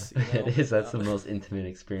experience. Yeah, it is. That's the most intimate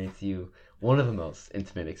experience one of the most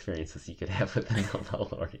intimate experiences you could have with the Nobel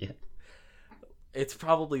Laureate. It's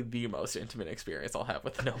probably the most intimate experience I'll have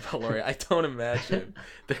with the Nobel Laureate. I don't imagine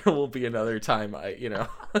there will be another time but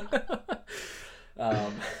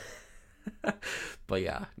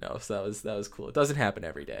yeah, no, so that was cool. It doesn't happen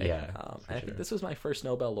every day. Yeah. I think this was my first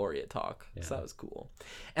Nobel Laureate talk, so that was cool.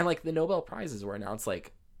 And like the Nobel Prizes were announced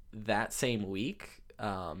like that same week.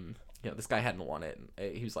 This guy hadn't won it.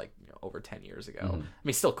 He was like over 10 years ago. I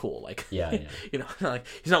mean, still cool. Like, like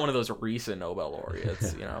he's not one of those recent Nobel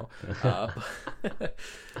laureates,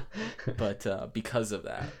 but because of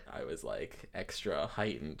that, I was like extra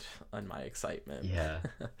heightened on my excitement. Yeah,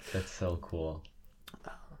 that's so cool.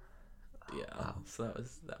 So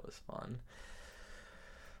that was fun.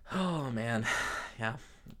 Oh man, yeah.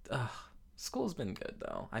 School's been good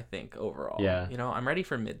though, I think overall. Yeah. I'm ready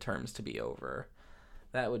for midterms to be over.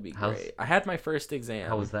 That would be great. I had my first exam.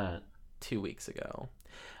 How was that? 2 weeks ago.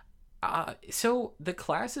 So the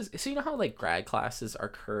classes, so you know how like grad classes are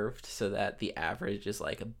curved so that the average is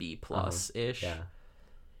like a B plus ish. Yeah.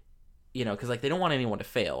 Because like they don't want anyone to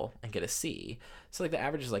fail and get a C. So like the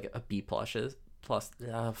average is like a B plus. The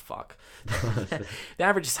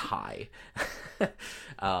average is high.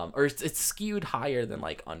 Or it's skewed higher than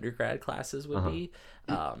like undergrad classes would be.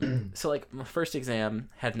 So like my first exam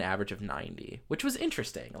had an average of 90, which was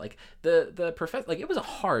interesting. Like the professor, like it was a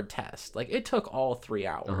hard test. Like it took all 3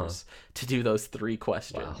 hours to do those 3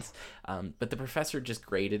 questions. Wow. But the professor just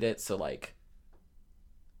graded it. So like,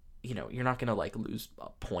 you're not going to like lose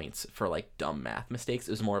points for like dumb math mistakes.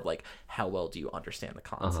 It was more of like, how well do you understand the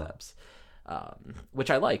concepts?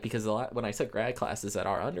 Which I like, because when I took grad classes at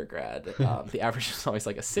our undergrad, the average was always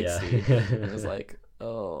like a 60. And it was like,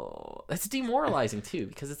 Oh, that's demoralizing too,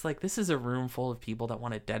 because it's like this is a room full of people that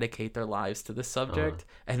want to dedicate their lives to this subject,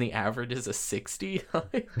 and the average is a 60.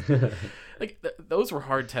 Those were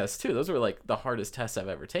hard tests too. Those were like the hardest tests I've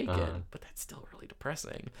ever taken, but that's still really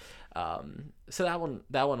depressing. So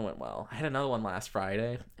that one went well. I had another one last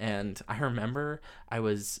Friday, and I remember I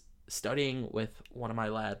was studying with one of my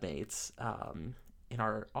lab mates in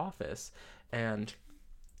our office, and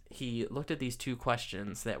he looked at these two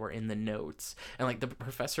questions that were in the notes, and like the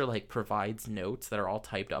professor like provides notes that are all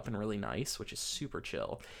typed up and really nice, which is super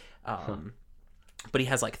chill. But he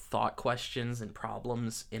has like thought questions and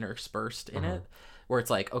problems interspersed in it, where it's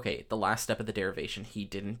like, okay, the last step of the derivation he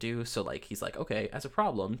didn't do, so like he's like, okay, as a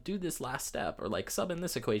problem, do this last step, or like sub in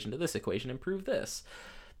this equation to this equation and prove this.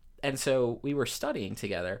 And so we were studying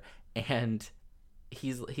together, and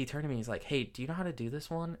he turned to me, he's like, hey, do you know how to do this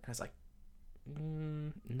one? And I was like,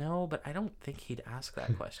 no, but I don't think he'd ask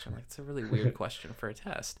that question. Like, it's a really weird question for a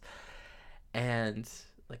test. And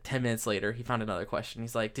like 10 minutes later, he found another question.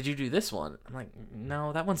 He's like, did you do this one? I'm like,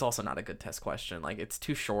 no, that one's also not a good test question. Like, it's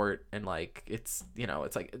too short, and like it's, you know,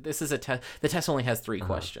 it's like, this is a test. The test only has 3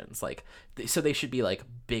 questions. Like, so they should be like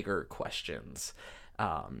bigger questions,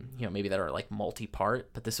 you know, maybe that are like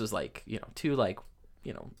multi-part, but this was like, you know, 2, like,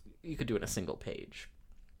 you know, you could do it in a single page.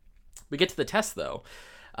 We get to the test though.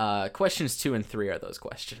 Questions 2 and 3 are those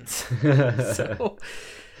questions. So,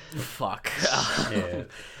 fuck.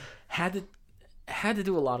 Had to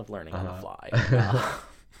do a lot of learning on the fly,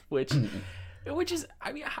 which is,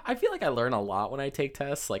 I mean, I feel like I learn a lot when I take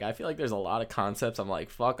tests. Like, I feel like there's a lot of concepts I'm like,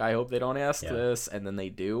 fuck, I hope they don't ask this, and then they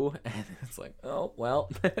do, and it's like, oh well,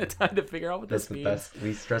 time to figure out what this means. That's the best,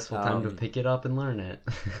 least stressful time to pick it up and learn it.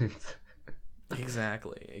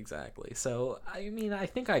 Exactly. So, I mean, I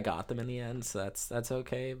think I got them in the end, so that's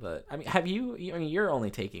okay. But I mean, I mean, you're only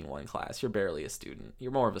taking one class. You're barely a student.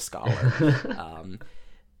 You're more of a scholar.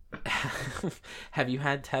 Have you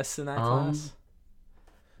had tests in that class?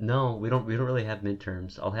 No, we don't really have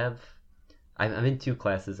midterms. I'm in 2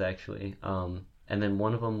 classes actually. And then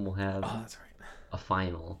one of them will have a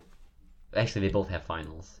final. Actually, they both have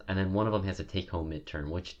finals. And then one of them has a take-home midterm,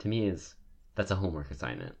 which to me that's a homework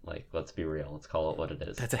assignment. Like, let's be real. Let's call it what it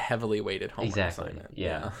is. That's a heavily weighted homework assignment.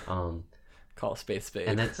 Yeah. Call a spade spade.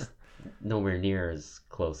 And that's nowhere near as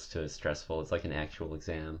close to as stressful as like an actual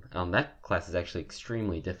exam. That class is actually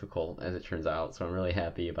extremely difficult, as it turns out. So I'm really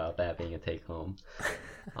happy about that being a take home.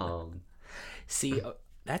 See,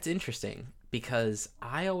 that's interesting, because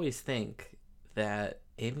I always think that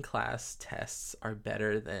in-class tests are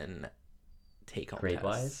better than take-home tests.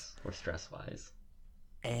 Grade-wise or stress-wise?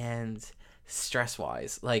 And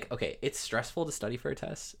stress-wise, like, okay, it's stressful to study for a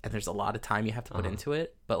test, and there's a lot of time you have to put into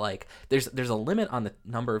it, but like there's a limit on the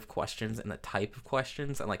number of questions and the type of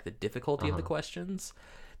questions and like the difficulty of the questions.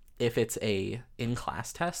 If it's a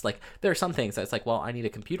in-class test, like there are some things that's like, well, I need a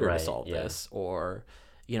computer to solve this, or,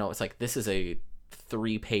 you know, it's like, this is a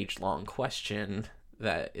 3-page long question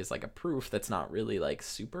that is like a proof that's not really like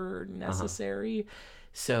super necessary.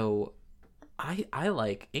 So I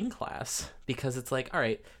like in class, because it's like, all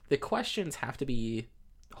right, the questions have to be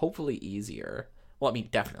hopefully easier. Well, I mean,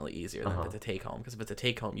 definitely easier than if it's a take home, because if it's a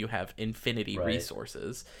take home, you have infinity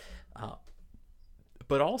resources.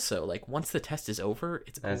 But also, like, once the test is over,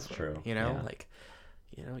 it's That's over. True. You know, like,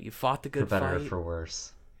 you know, you fought the good fight. For better fight. or for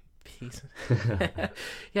worse. Peace.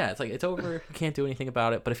 Yeah, it's like, it's over. You can't do anything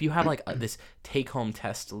about it. But if you have like this take home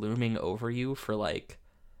test looming over you for like,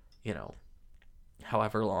 you know,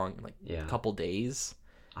 however long, like a couple days.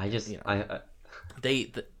 I just, you know, I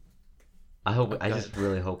just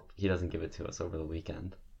really hope he doesn't give it to us over the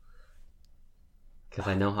weekend. Because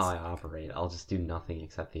I know how I operate. I'll just do nothing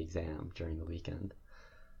except the exam during the weekend.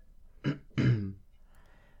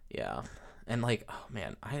 Yeah. And like, oh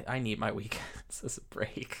man, I need my weekends as a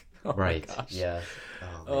break. Oh right. My gosh. Yeah.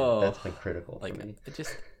 Oh, man. That's been critical like, for me. It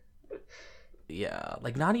just, yeah,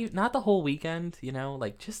 like not the whole weekend, you know,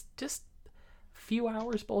 like just few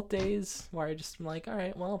hours both days where I just am like, all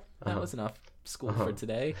right, well, that was enough school for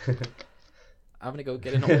today. I'm gonna go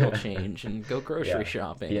get an oil change and go grocery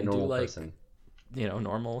shopping and do like person. You know,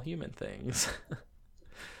 normal human things.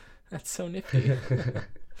 That's so nifty.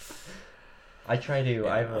 I try to.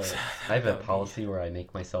 I have a policy where I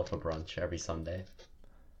make myself a brunch every Sunday,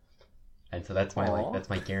 and so that's my that's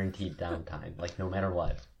my guaranteed downtime. Like, no matter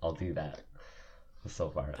what, I'll do that. So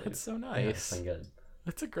far, that's so nice. Yeah, it's been good.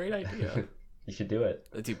 That's a great idea. You should do it.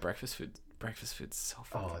 Dude, breakfast food's so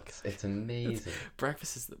fun. Oh, it's amazing.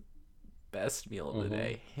 Breakfast is the best meal of the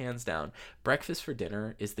day, hands down. Breakfast for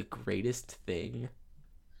dinner is the greatest thing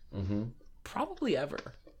probably ever.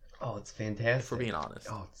 Oh, it's fantastic. If we're being honest.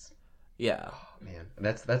 Oh, Yeah. Oh, man,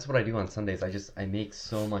 that's what I do on Sundays. I make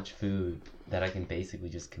so much food that I can basically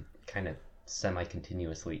just kind of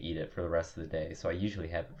semi-continuously eat it for the rest of the day. So I usually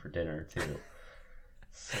have it for dinner too.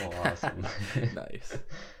 So awesome. Nice.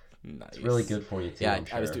 It's really good for you too, Yeah, I'm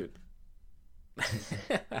sure. I was doing.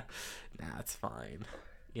 Nah, it's fine.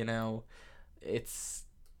 You know, it's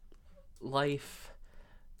life.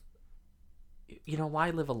 You know,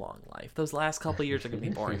 why live a long life? Those last couple years are gonna be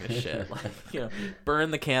boring as shit. Like, you know,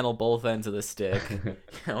 burn the candle both ends of the stick. You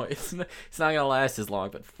know, it's not gonna last as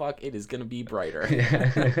long, but fuck, it is gonna be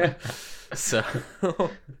brighter. So,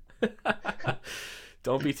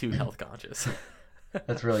 don't be too health conscious.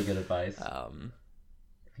 That's really good advice. I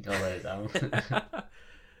think I'll write it down.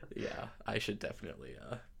 Yeah, I should definitely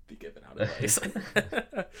be giving out advice.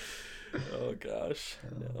 Oh gosh,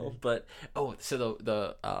 no. But so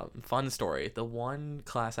the fun story. The one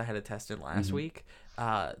class I had a test in last week,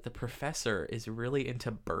 the professor is really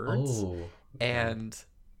into birds, and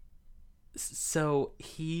so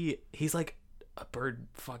he's like a bird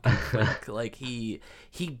fucking freak. Like he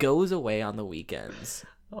goes away on the weekends.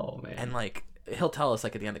 Oh man. And like he'll tell us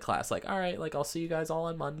like at the end of class, like, all right, like I'll see you guys all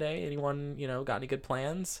on Monday. Anyone, got any good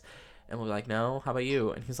plans? And we're like, no, how about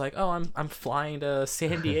you? And he's like, oh, I'm flying to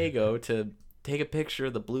San Diego to take a picture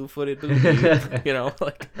of the blue-footed booby,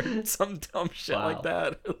 like some dumb shit like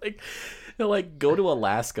that. Like he'll like go to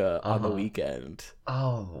Alaska on the weekend.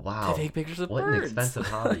 Oh wow. To take pictures of birds. What an expensive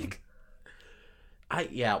hobby.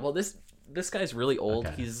 Well this guy's really old.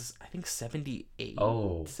 Okay. He's I think 78.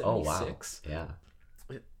 76. Oh wow. Yeah.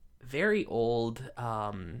 Very old.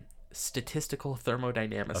 Statistical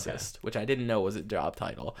thermodynamicist, which I didn't know was a job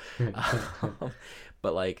title.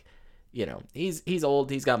 But like, he's old,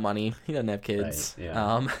 he's got money, he doesn't have kids. Right,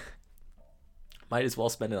 yeah. Might as well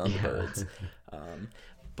spend it on the birds.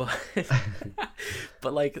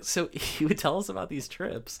 But like, so he would tell us about these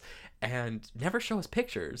trips and never show us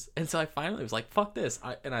pictures. And so I finally was like, fuck this.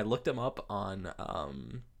 I looked him up on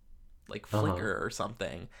like Flickr or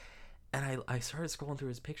something. And I started scrolling through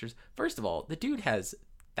his pictures. First of all, the dude has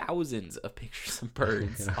thousands of pictures of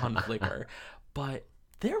birds on Flickr, but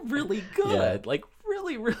they're really good. Like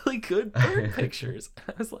really, really good bird pictures.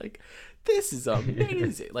 I was like, this is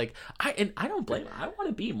amazing. Like I don't blame him. I want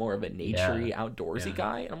to be more of a naturey, outdoorsy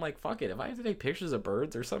guy. And I'm like, fuck it. If I have to take pictures of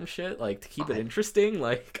birds or some shit, like to keep it interesting,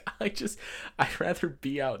 like I'd rather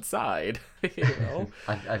be outside.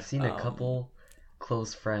 I've seen a couple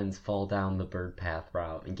close friends fall down the bird path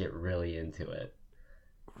route and get really into it.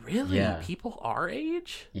 Really? Yeah. People our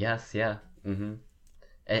age? Yes, yeah. Mm-hmm.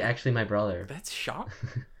 Actually, my brother. That's shock.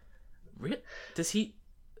 Does he...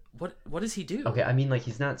 What does he do? Okay, I mean, like,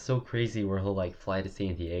 he's not so crazy where he'll, like, fly to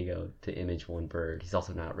San Diego to image one bird. He's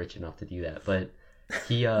also not rich enough to do that. But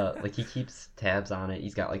he, he keeps tabs on it.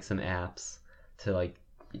 He's got, like, some apps to, like...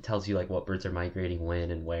 It tells you, like, what birds are migrating when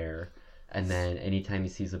and where. And then anytime he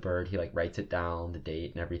sees a bird, he, like, writes it down, the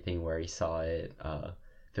date and everything, where he saw it.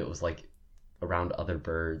 If it was, like... around other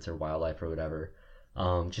birds or wildlife or whatever,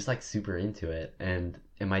 just like super into it. And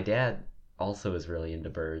my dad also is really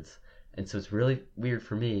into birds, and so it's really weird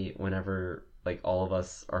for me whenever like all of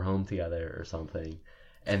us are home together or something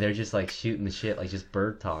and they're just like shooting the shit, like just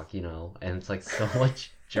bird talk, and it's like so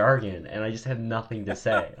much jargon and I just have nothing to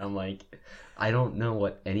say. I'm like, I don't know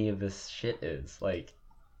what any of this shit is. Like,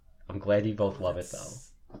 I'm glad you both love it though.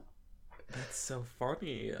 That's so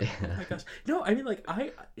funny. Oh my gosh. No, I mean,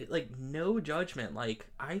 like, no judgment. Like,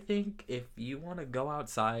 I think if you want to go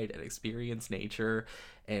outside and experience nature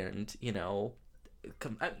and,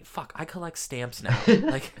 I collect stamps now.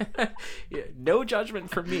 Like, no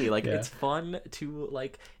judgment from me. Like, it's fun to,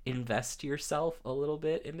 like, invest yourself a little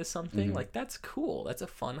bit into something. Mm-hmm. Like, that's cool. That's a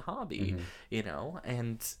fun hobby,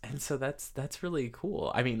 and so that's really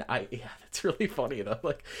cool. I mean, that's really funny, though.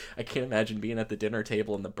 Like, I can't imagine being at the dinner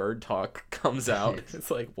table and the bird talk comes out.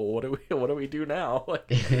 It's like, well, what do we do now? Like,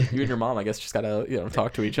 you and your mom, I guess, just gotta,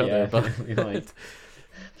 talk to each other. But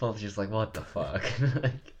both just like, what the fuck?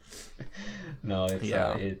 Like, no,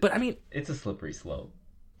 it's but I mean, it's a slippery slope.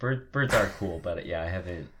 Birds are cool, but I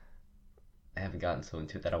haven't gotten so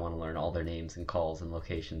into it that I want to learn all their names and calls and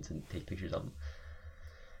locations and take pictures of them.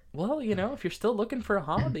 Well, if you're still looking for a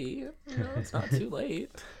hobby, it's not too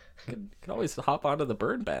late. You can always hop onto the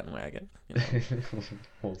bird bandwagon.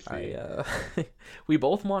 We'll see. We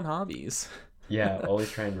both want hobbies. Yeah,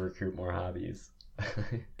 always trying to recruit more hobbies.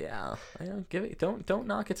 Yeah, don't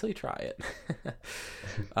knock it till you try it.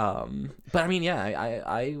 But I mean,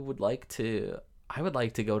 I would like to. I would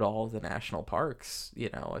like to go to all of the national parks,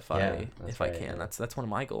 if I right, can. yeah. That's one of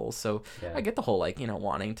my goals. So Yeah. I get the whole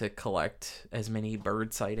wanting to collect as many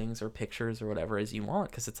bird sightings or pictures or whatever as you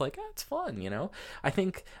want, because it's like, it's fun. I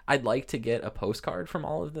think I'd like to get a postcard from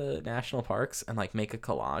all of the national parks and like make a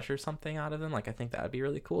collage or something out of them. Like I think that'd be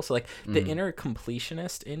really cool. So like the inner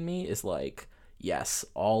completionist in me is like, yes,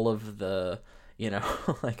 all of the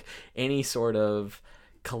like any sort of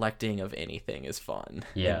collecting of anything is fun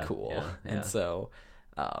and cool. Yeah. And so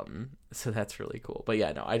that's really cool. But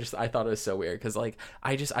yeah, no, I thought it was so weird because like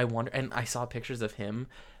I wonder, and I saw pictures of him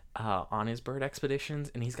on his bird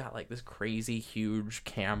expeditions, and he's got like this crazy huge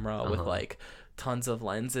camera with like tons of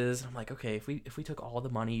lenses. I'm like, okay, if we took all the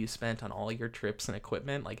money you spent on all your trips and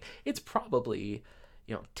equipment, like it's probably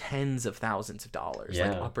tens of thousands of dollars,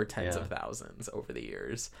 like upper tens of thousands over the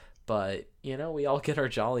years. But we all get our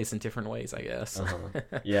jollies in different ways, I guess.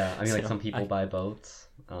 Yeah, I mean, like some people buy boats.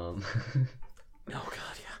 Oh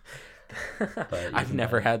god, yeah. But I've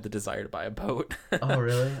never had the desire to buy a boat. Oh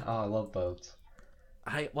really? Oh, I love boats.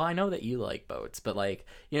 I know that you like boats, but like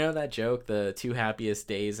that joke, the two happiest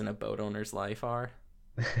days in a boat owner's life are?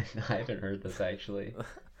 I haven't heard this actually.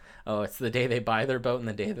 Oh, it's the day they buy their boat and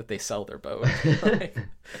the day that they sell their boat. Like,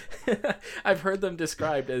 I've heard them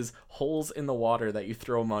described as holes in the water that you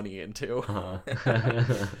throw money into.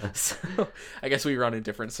 So I guess we run in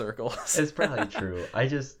different circles. It's probably true.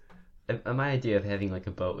 My idea of having like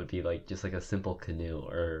a boat would be like just like a simple canoe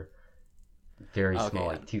or very small,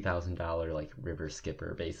 like $2,000 like river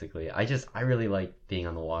skipper, basically. I really like being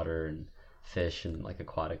on the water and fish and like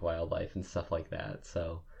aquatic wildlife and stuff like that.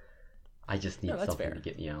 So I just need something to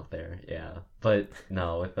get me out there. Yeah. But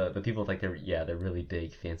no, with the people with like they're really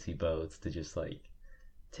big fancy boats to just like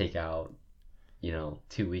take out,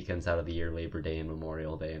 2 weekends out of the year, Labor Day and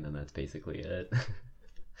Memorial Day, and then that's basically it.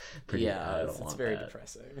 It's very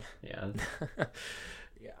depressing. Yeah.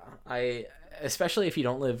 Yeah. Especially if you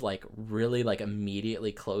don't live like really like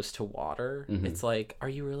immediately close to water, it's like, are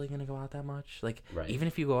you really going to go out that much? Like even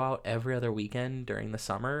if you go out every other weekend during the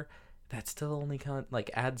summer, that still only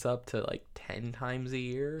adds up to like 10 times a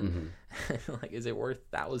year. Like, is it worth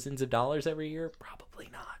thousands of dollars every year? Probably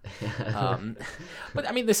not. But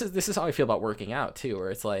I mean, this is how I feel about working out too,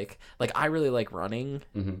 where it's like I really like running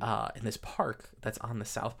in this park that's on the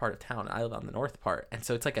south part of town. I live on the north part, and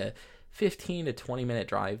so it's like a 15 to 20 minute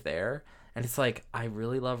drive there. And it's like, I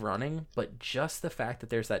really love running, but just the fact that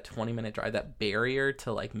there's that 20-minute drive, that barrier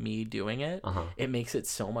to like me doing it, it makes it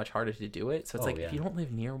so much harder to do it. So it's if you don't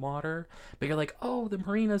live near water, but you're like, oh, the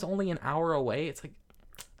marina's only an hour away. It's like,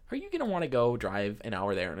 are you going to want to go drive an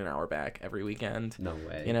hour there and an hour back every weekend? No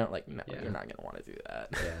way. No, you're not going to want to do that.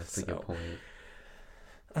 Yeah, that's a good point.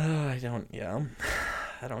 I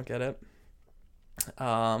don't get it.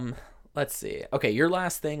 Let's see. Okay, your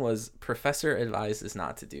last thing was professor advises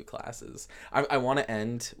not to do classes. I want to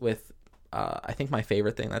end with, I think my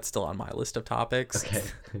favorite thing that's still on my list of topics. Okay.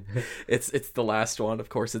 It's the last one. Of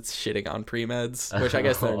course, it's shitting on pre-meds, which I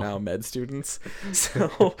guess they're now med students.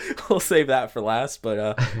 So we'll save that for last.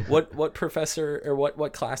 But what professor or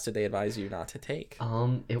what class did they advise you not to take?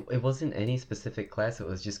 It wasn't any specific class. It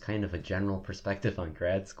was just kind of a general perspective on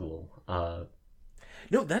grad school.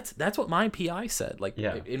 No, that's what my PI said. Like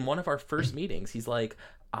in one of our first meetings, he's like,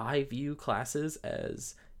 I view classes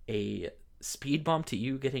as a speed bump to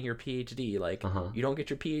you getting your PhD. Like you don't get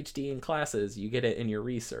your PhD in classes, you get it in your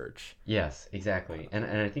research. Yes, exactly. And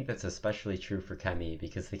I think that's especially true for chemi,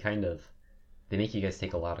 because they make you guys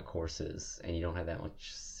take a lot of courses and you don't have that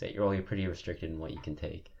much say. You're only pretty restricted in what you can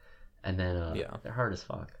take. And then they're hard as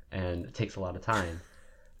fuck and it takes a lot of time.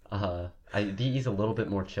 DE's a little bit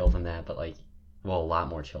more chill than that, but like, well, a lot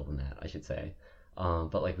more chill than that, I should say.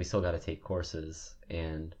 But like we still got to take courses,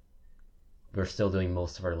 and we're still doing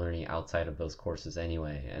most of our learning outside of those courses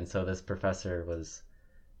anyway. And so this professor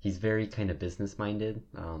he's very kind of business minded,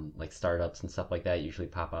 like startups and stuff like that usually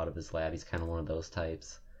pop out of his lab. He's kind of one of those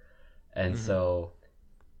types. And so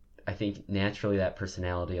I think naturally that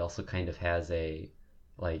personality also kind of has a,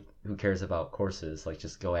 like, who cares about courses? Like,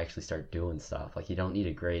 just go actually start doing stuff. Like, you don't need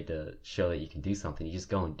a grade to show that you can do something. You just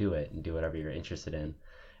go and do it and do whatever you're interested in.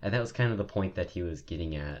 And that was kind of the point that he was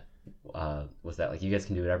getting at, was that, like, you guys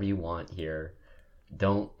can do whatever you want here.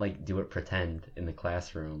 Don't, like, do it pretend in the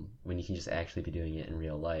classroom when you can just actually be doing it in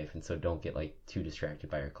real life. And so don't get, like, too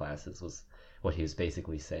distracted by your classes, was what he was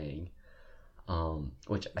basically saying.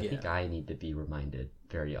 Which I think I need to be reminded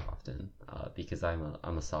very often, because I'm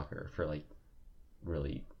a sucker for, like,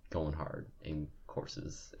 really going hard in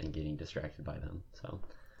courses and getting distracted by them. So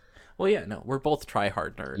well, yeah, no, we're both try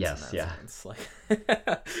hard nerds. Yes, in that sense. Like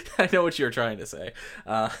I know what you're trying to say.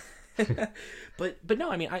 But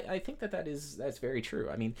no, I mean, I think that's very true.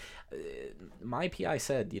 I mean, my PI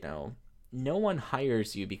said, no one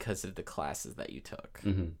hires you because of the classes that you took.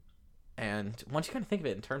 And once you kind of think of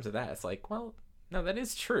it in terms of that, it's like, well, no, that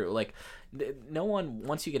is true. Like, no one,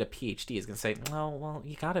 once you get a PhD, is going to say, well,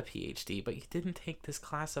 you got a PhD, but you didn't take this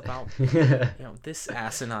class about, this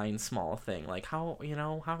asinine small thing. Like, how are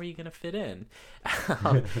you going to fit in?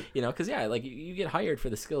 Because, like, you get hired for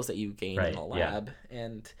the skills that you gain in the lab. Yeah.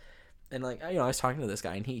 And like, I was talking to this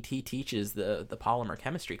guy, and he teaches the polymer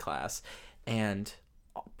chemistry class. And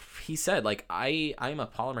he said, like, I'm a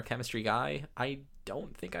polymer chemistry guy. I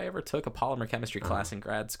don't think I ever took a polymer chemistry class in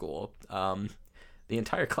grad school. The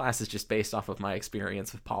entire class is just based off of my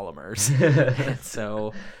experience with polymers. And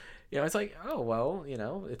so, it's like, oh, well,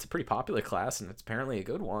 it's a pretty popular class and it's apparently a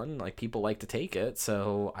good one. Like, people like to take it.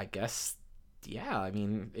 So I guess, yeah, I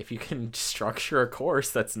mean, if you can structure a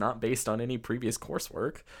course that's not based on any previous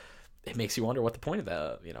coursework, it makes you wonder what the point of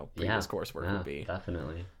the, previous coursework would be.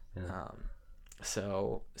 Definitely. Yeah.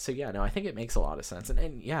 So yeah, no, I think it makes a lot of sense.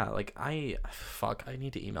 And yeah, like I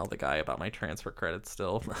need to email the guy about my transfer credits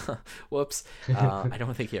still. Whoops. I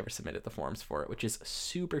don't think he ever submitted the forms for it, which is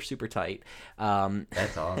super, super tight.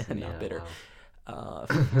 That's awesome. Not bitter. Wow.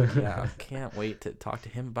 Yeah, can't wait to talk to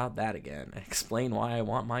him about that again and explain why I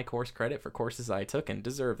want my course credit for courses I took and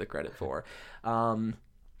deserve the credit for. I'm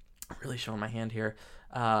really showing my hand here.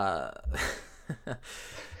 What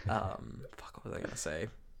was I gonna say?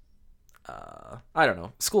 I don't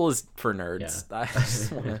know. School is for nerds.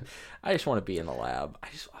 Yeah. I just want to be in the lab.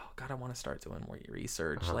 I want to start doing more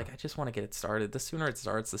research. Like, I just want to get it started. The sooner it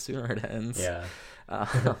starts, the sooner it ends. Yeah.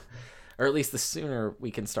 Or at least the sooner we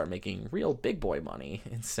can start making real big boy money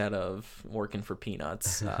instead of working for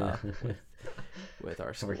peanuts with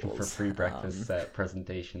our schools. Working for free breakfasts at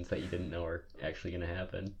presentations that you didn't know are actually going to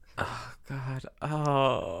happen. Oh, God.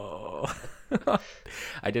 Oh.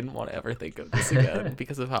 I didn't want to ever think of this again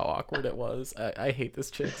because of how awkward it was. I hate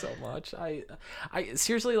this chick so much. I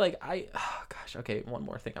seriously, like, oh, gosh. Okay, one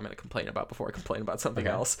more thing I'm going to complain about before I complain about something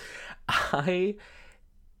else.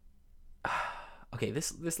 Okay,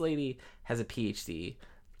 this lady has a PhD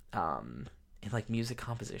in, like, music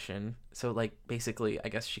composition. So, like, basically, I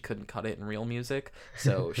guess she couldn't cut it in real music.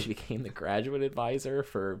 So she became the graduate advisor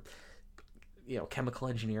for, chemical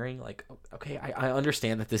engineering. Like, okay, I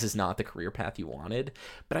understand that this is not the career path you wanted,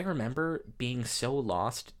 but I remember being so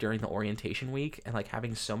lost during the orientation week and, like,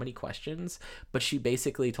 having so many questions. But she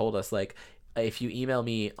basically told us, like, if you email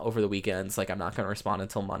me over the weekends, like, I'm not going to respond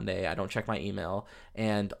until Monday. I don't check my email.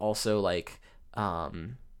 And also, like,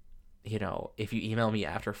 if you email me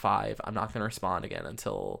after 5, I'm not going to respond again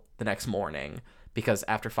until the next morning, because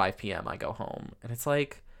after 5 p.m. I go home. And it's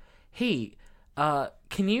like, hey,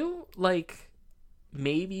 can you, like,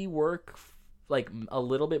 maybe work like a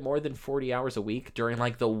little bit more than 40 hours a week during,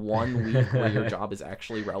 like, the 1 week where your job is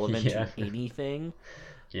actually relevant to anything?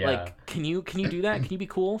 Yeah. Like, can you do that? Can you be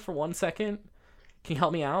cool for 1 second? Can you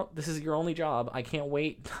help me out? This is your only job. I cannot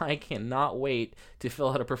wait to fill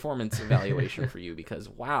out a performance evaluation for you, because,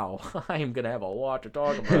 wow, I am going to have a lot to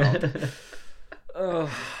talk about.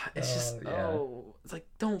 It's like,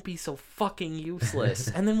 don't be so fucking useless.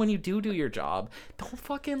 And then when you do your job, don't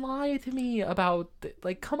fucking lie to me about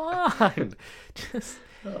like, come on. Just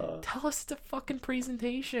tell us the fucking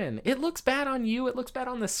presentation. It looks bad on you. It looks bad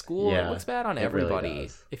on the school. It looks bad on everybody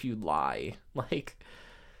really if you lie. Like,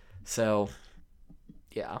 so,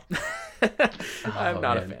 yeah. I'm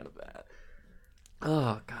not a fan of that.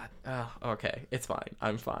 Oh, God. Oh, okay. It's fine.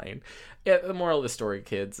 I'm fine. Yeah, the moral of the story,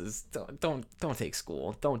 kids, is don't take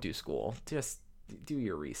school. Don't do school. Just do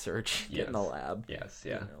your research. Get in the lab. Yes,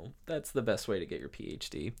 yeah. That's the best way to get your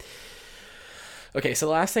PhD. Okay, so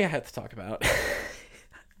the last thing I had to talk about.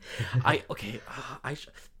 Okay.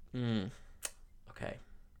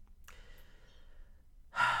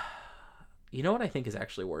 You know what I think is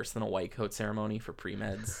actually worse than a white coat ceremony for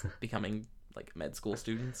pre-meds becoming, like, med school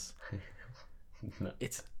students? No.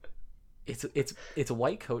 It's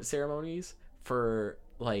white coat ceremonies for,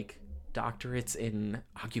 like, doctorates in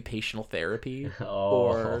occupational therapy.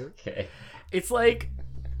 Okay. It's like,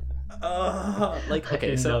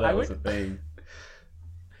 okay, so that was a thing.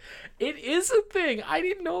 It is a thing. I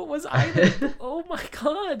didn't know it was either. Oh my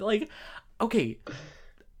God. Like, okay,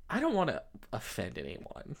 I don't want to offend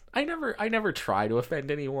anyone. I never try to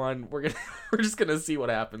offend anyone. We're just gonna see what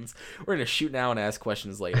happens. We're gonna shoot now and ask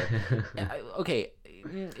questions later. Okay,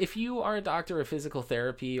 if you are a doctor of physical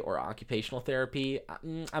therapy or occupational therapy,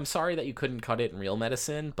 I'm sorry that you couldn't cut it in real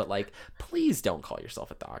medicine, but like, please don't call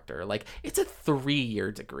yourself a doctor. Like, it's a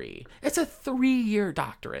 3-year degree. It's a 3-year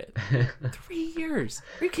doctorate. 3 years.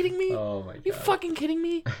 Are you kidding me? Oh my god. You fucking kidding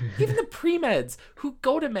me? Even the pre-meds who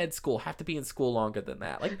go to med school have to be in school longer than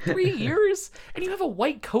that. Like 3 years, and you have a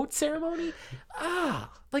white coat ceremony.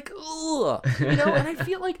 Like, ugh. You know, and I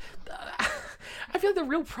feel like the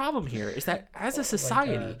real problem here is that as a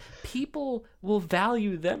society, people will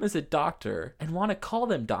value them as a doctor and want to call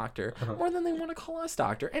them doctor more than they want to call us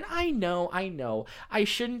doctor. And I know, I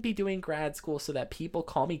shouldn't be doing grad school so that people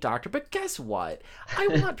call me doctor, but guess what? I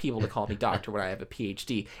want people to call me doctor when I have a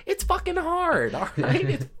PhD. It's fucking hard, all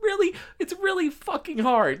right? It's really fucking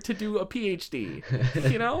hard to do a PhD,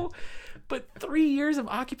 you know? But 3 years of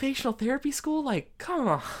occupational therapy school, like, come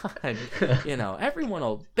on. You know, everyone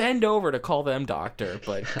will bend over to call them doctor,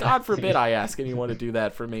 but God forbid I ask anyone to do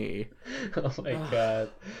that for me. Oh my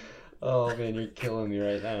god. Oh man, you're killing me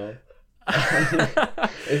right now.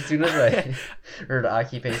 As soon as I heard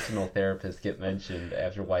occupational therapist get mentioned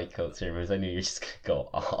after white coat ceremonies, I knew you're just gonna go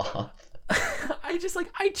off.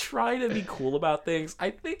 I try to be cool about things.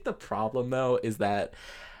 I think the problem though is that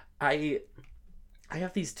I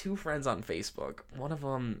have these 2 friends on Facebook. One of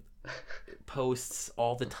them posts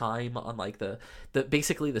all the time on like the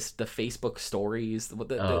basically the Facebook stories,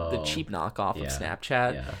 the cheap knockoff of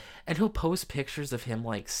Snapchat. Yeah. And he'll post pictures of him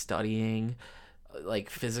like studying like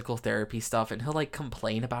physical therapy stuff, and he'll like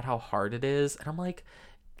complain about how hard it is. And I'm like,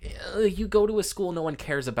 you go to a school no one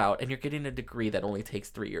cares about and you're getting a degree that only takes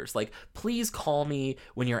 3 years. Like, please call me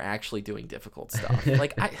when you're actually doing difficult stuff.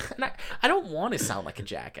 Like, I don't want to sound like a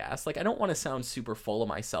jackass. Like, I don't want to sound super full of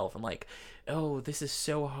myself and like, oh, this is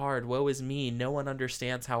so hard, woe is me, no one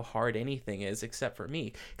understands how hard anything is except for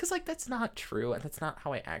me. Because like, that's not true, and that's not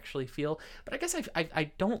how I actually feel. But I guess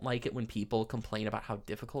I don't like it when people complain about how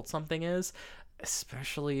difficult something is,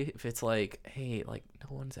 especially if it's like, hey, like,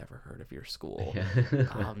 no one's ever heard of your school.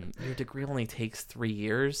 Your degree only takes 3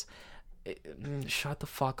 years. Shut the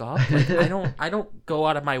fuck up. Like, I don't go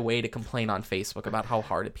out of my way to complain on Facebook about how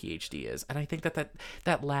hard a PhD is, and I think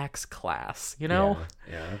that lacks class, you know.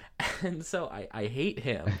 Yeah. And so I hate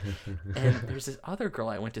him. And there's this other girl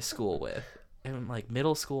I went to school with in like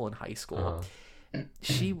middle school and high school.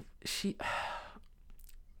 She's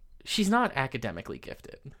not academically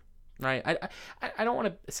gifted. Right, I don't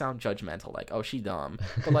want to sound judgmental, like, oh, she dumb,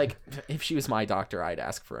 but like, if she was my doctor, I'd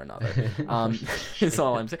ask for another. That's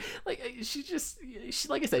all I'm saying. Like, she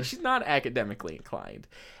like I said, she's not academically inclined,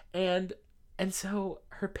 and so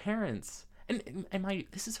her parents, and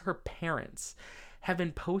this is her parents, have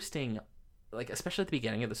been posting, like, especially at the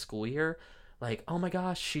beginning of the school year, like, oh my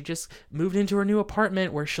gosh, she just moved into her new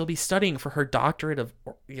apartment where she'll be studying for her doctorate of,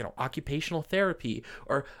 you know, occupational therapy.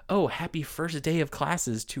 Or, oh, happy first day of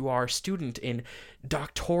classes to our student in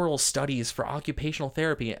doctoral studies for occupational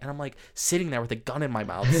therapy. And I'm like sitting there with a gun in my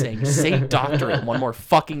mouth saying, say doctorate one more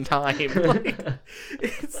fucking time. Like,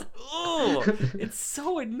 it's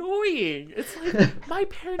so annoying. It's like, my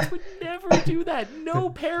parents would never do that.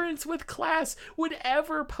 No parents with class would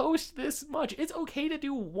ever post this much. It's okay to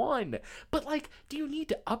do one, but like, do you need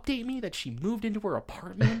to update me that she moved into her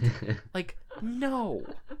apartment? Like, no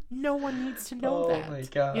one needs to know that. Oh my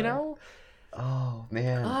god. You know? Oh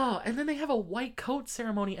man. Oh, and then they have a white coat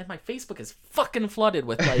ceremony, and my Facebook is fucking flooded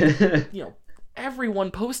with like, you know,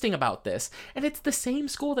 everyone posting about this, and it's the same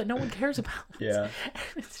school that no one cares about. Yeah. And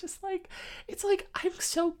it's just like,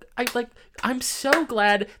 I'm so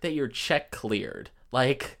glad that your check cleared.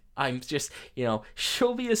 Like, I'm just, you know,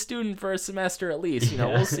 she'll be a student for a semester at least, you know,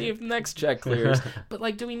 we'll see if the next check clears. But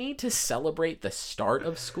like, do we need to celebrate the start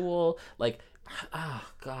of school? Like, oh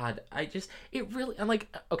god, I'm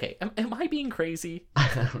like, okay, am I being crazy? I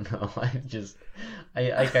don't know.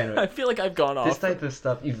 I kind of, I feel like I've gone off. This type of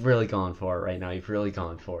stuff, you've really gone for it right now. You've really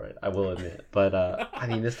gone for it, I will admit. But I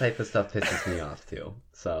mean, this type of stuff pisses me off too.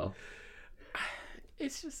 So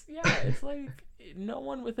it's just, yeah, it's like, no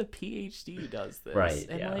one with a PhD does this. Right,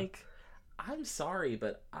 and yeah. Like, I'm sorry,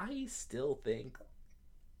 but I still think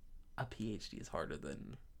a PhD is harder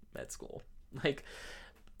than med school. Like,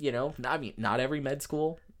 you know, I mean, not every med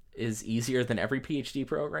school is easier than every PhD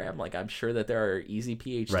program. Like, I'm sure that there are easy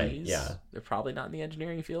PhDs. Right, yeah. They're probably not in the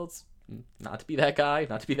engineering fields. Not to be that guy,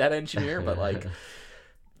 not to be that engineer, but like,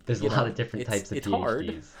 there's a lot of different types of PhDs.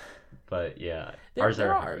 Hard. But yeah,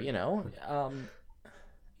 there are, you know.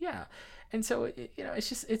 Yeah. And so, you know,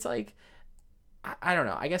 it's like, I don't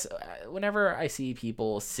know. I guess whenever I see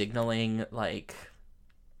people signaling, like,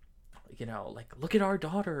 like, look at our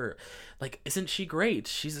daughter, like, isn't she great?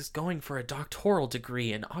 She's just going for a doctoral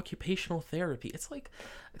degree in occupational therapy. It's like,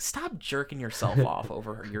 stop jerking yourself off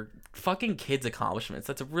over your fucking kids' accomplishments.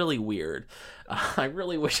 That's really weird. I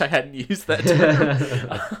really wish I hadn't used that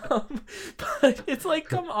term. But it's like,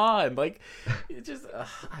 come on, like, it just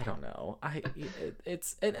I don't know.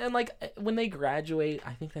 It's like, when they graduate,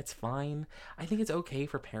 I think that's fine. I think it's okay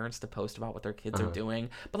for parents to post about what their kids are doing.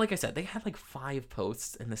 But like I said, they had like 5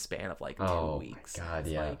 posts in the span of like 2 weeks. Oh my God,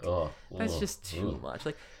 yeah. Like, that's just too much.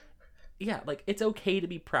 Like, yeah, like, it's okay to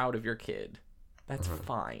be proud of your kid. That's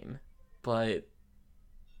fine, but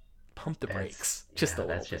pump the brakes just a little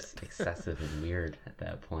bit. That's just excessive and weird at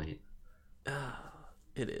that point.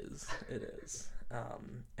 It is.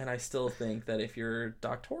 And I still think that if your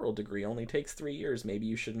doctoral degree only takes 3 years, maybe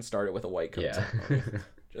you shouldn't start it with a white coat ceremony.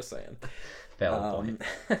 Just saying. Valid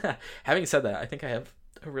point. Having said that, I think I have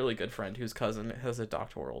a really good friend whose cousin has a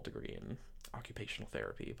doctoral degree in occupational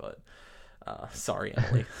therapy, but sorry,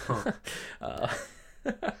 Emily.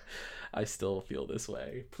 I still feel this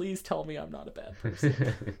way. Please tell me I'm not a bad person.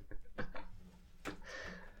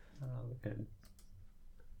 Good.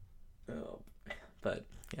 But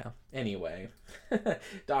yeah, anyway.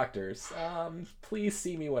 Doctors, please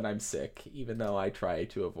see me when I'm sick, even though I try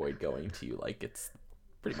to avoid going to you like it's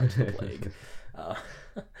pretty much the plague.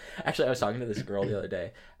 Actually, I was talking to this girl the other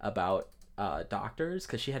day about doctors,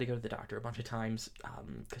 because she had to go to the doctor a bunch of times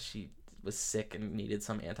because she was sick and needed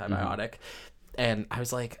some antibiotic. And I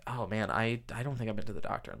was like, oh man, I don't think I've been to the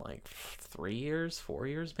doctor in like 3 years, 4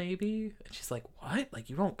 years maybe. And she's like, what? Like,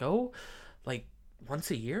 you don't go like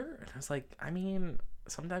once a year? And I was like, I mean,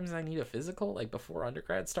 sometimes I need a physical. Like, before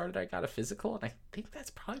undergrad started, I got a physical, and I think that's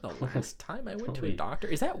probably the last time I went to a doctor.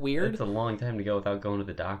 Is that weird? It's a long time to go without going to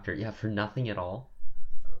the doctor. Yeah, for nothing at all.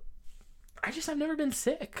 I've never been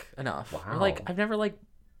sick enough. Wow. Or, like, I've never, like,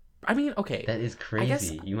 I mean, okay. That is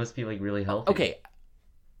crazy. You must be like really healthy. Okay.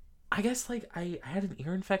 I guess, like, I had an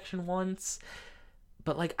ear infection once,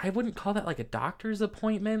 but, like, I wouldn't call that, like, a doctor's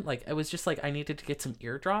appointment. Like, it was just, like, I needed to get some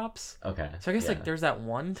ear drops. Okay. So I guess, like, there's that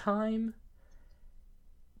one time.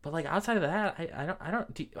 But, like, outside of that, I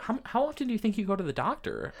don't how often do you think you go to the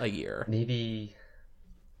doctor a year? Maybe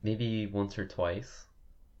once or twice.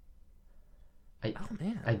 Oh,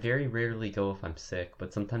 man. I very rarely go if I'm sick,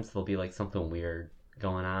 but sometimes there'll be, like, something weird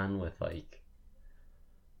going on with, like,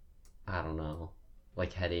 I don't know,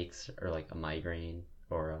 like headaches or like a migraine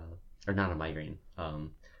or not a migraine,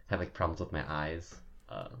 have like problems with my eyes,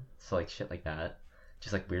 so like shit like that,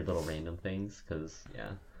 just like weird little random things, because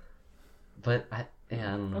but I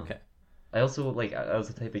don't know. Okay. I also, like, I was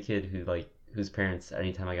the type of kid who, like, whose parents,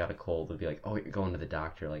 anytime I got a cold, would be like, oh, you're going to the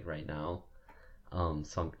doctor like right now.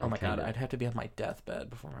 So I'm God, I'd have to be on my deathbed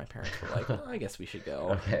before my parents were like, oh, I guess we should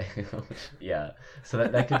go. Okay. Yeah, so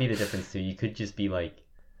that could be the difference too. You could just be like,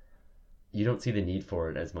 you don't see the need for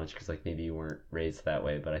it as much because, like, maybe you weren't raised that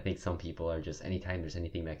way, but I think some people are just, anytime there's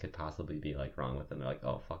anything that could possibly be, like, wrong with them, they're like,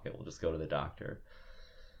 oh, fuck it, we'll just go to the doctor.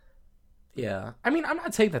 Yeah. I mean, I'm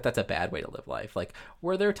not saying that that's a bad way to live life. Like,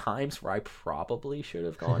 were there times where I probably should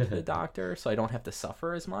have gone to the doctor so I don't have to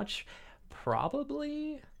suffer as much?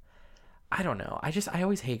 Probably. I don't know. I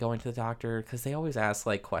always hate going to the doctor because they always ask,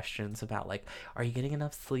 like, questions about, like, are you getting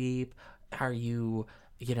enough sleep? Are you,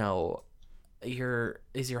 is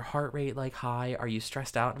your heart rate, like, high? Are you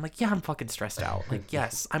stressed out? I'm like, yeah, I'm fucking stressed out. Like,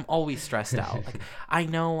 yes, I'm always stressed out. Like, I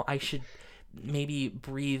know I should maybe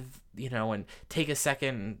breathe, and take a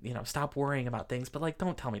second, stop worrying about things, but, like,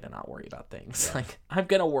 don't tell me to not worry about things. Yeah. Like, I'm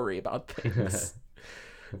gonna worry about things.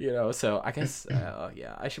 So I guess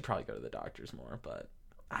I should probably go to the doctors more, but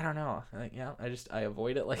I don't know. I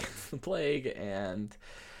avoid it like the plague, and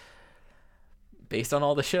based on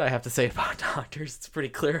all the shit I have to say about doctors, it's pretty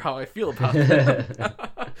clear how I feel about them.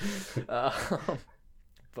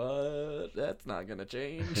 But that's not gonna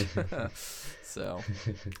change. So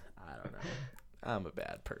I don't know. I'm a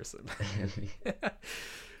bad person.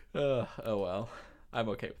 Oh well. I'm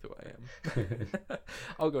okay with who I am.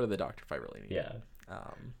 I'll go to the doctor if I really need it.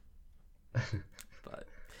 But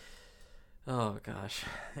oh gosh.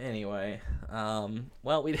 Anyway,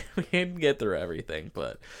 well, we didn't get through everything,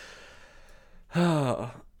 but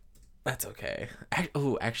that's okay.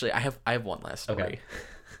 Actually, I have one last story. Okay.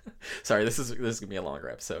 Sorry, this is gonna be a longer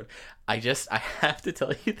episode. I have to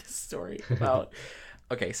tell you this story about.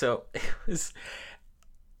 Okay, so it was.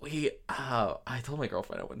 I told my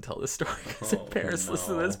girlfriend I wouldn't tell this story because her parents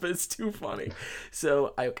listen to this, but it's too funny.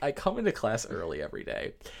 So I come into class early every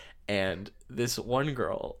day, and this one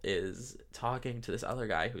girl is talking to this other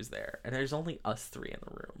guy who's there, and there's only us three in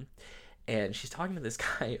the room. and she's talking to this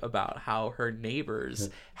guy about how her neighbors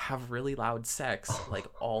have really loud sex like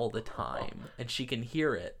all the time, and she can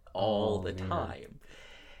hear it all the time.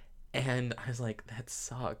 And I was like, that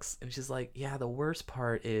sucks. And she's like, yeah, the worst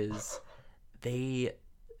part is they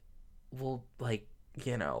will, like,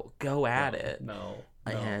 you know, go at it. No.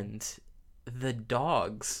 And the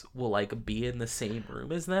dogs will, like, be in the same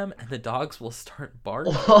room as them, and the dogs will start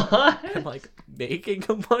barking and, like, making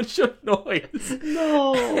a bunch of noise.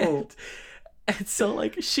 No. And so,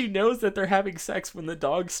 like, she knows that they're having sex when the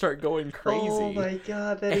dogs start going crazy. Oh my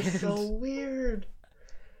god, that is so weird.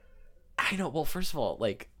 I know. Well, first of all,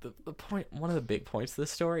 like, the point, one of the big points of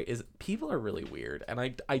this story is people are really weird, and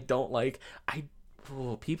I don't like,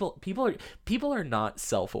 people are not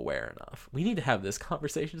self-aware enough. We need to have this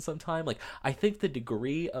conversation sometime. Like, I think the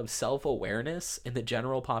degree of self-awareness in the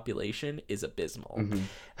general population is abysmal.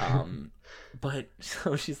 But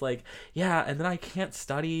so she's like, yeah, and then I can't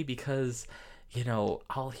study because, you know,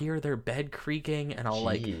 I'll hear their bed creaking, and I'll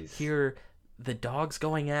like hear the dogs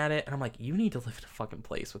going at it, and I'm like, you need to live in a fucking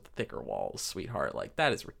place with thicker walls, sweetheart. Like,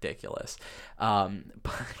 that is ridiculous. But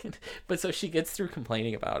so she gets through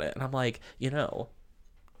complaining about it, and I'm like, you know,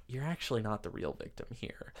 you're actually not the real victim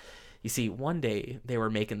here. You see, one day they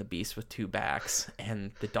were making the beast with two backs,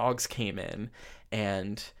 and the dogs came in,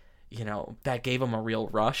 and, you know, that gave them a real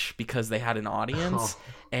rush because they had an audience.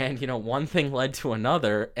 And, you know, one thing led to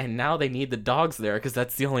another, and now they need the dogs there because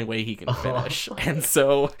that's the only way he can finish. And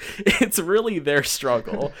so it's really their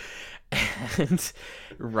struggle. And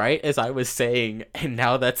right as I was saying, and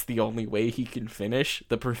now that's the only way he can finish,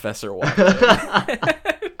 the professor walked in.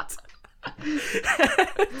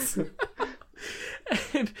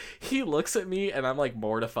 And he looks at me, and I'm like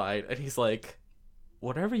mortified, and he's like,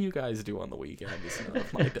 whatever you guys do on the weekend is none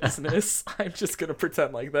of my business. I'm just gonna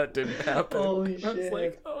pretend like that didn't happen. Holy shit. I was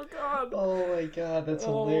like, oh god. Oh my god, that's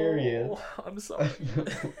hilarious. I'm sorry.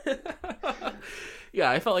 Yeah,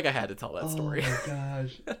 I felt like I had to tell that story. Oh my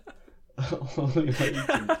gosh. Only way you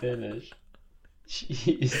can finish.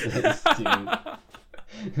 Jesus, dude.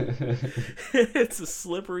 It's a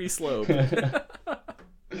slippery slope.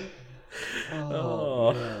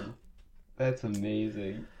 Oh man. That's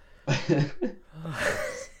amazing.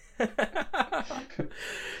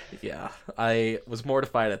 Yeah, I was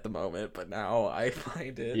mortified at the moment, but now I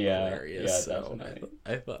find it hilarious. Yeah, so definitely.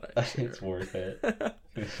 I thought I'd share. It's worth it.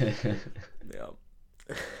 Yeah.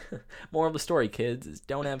 Moral of the story, kids, is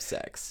don't have sex.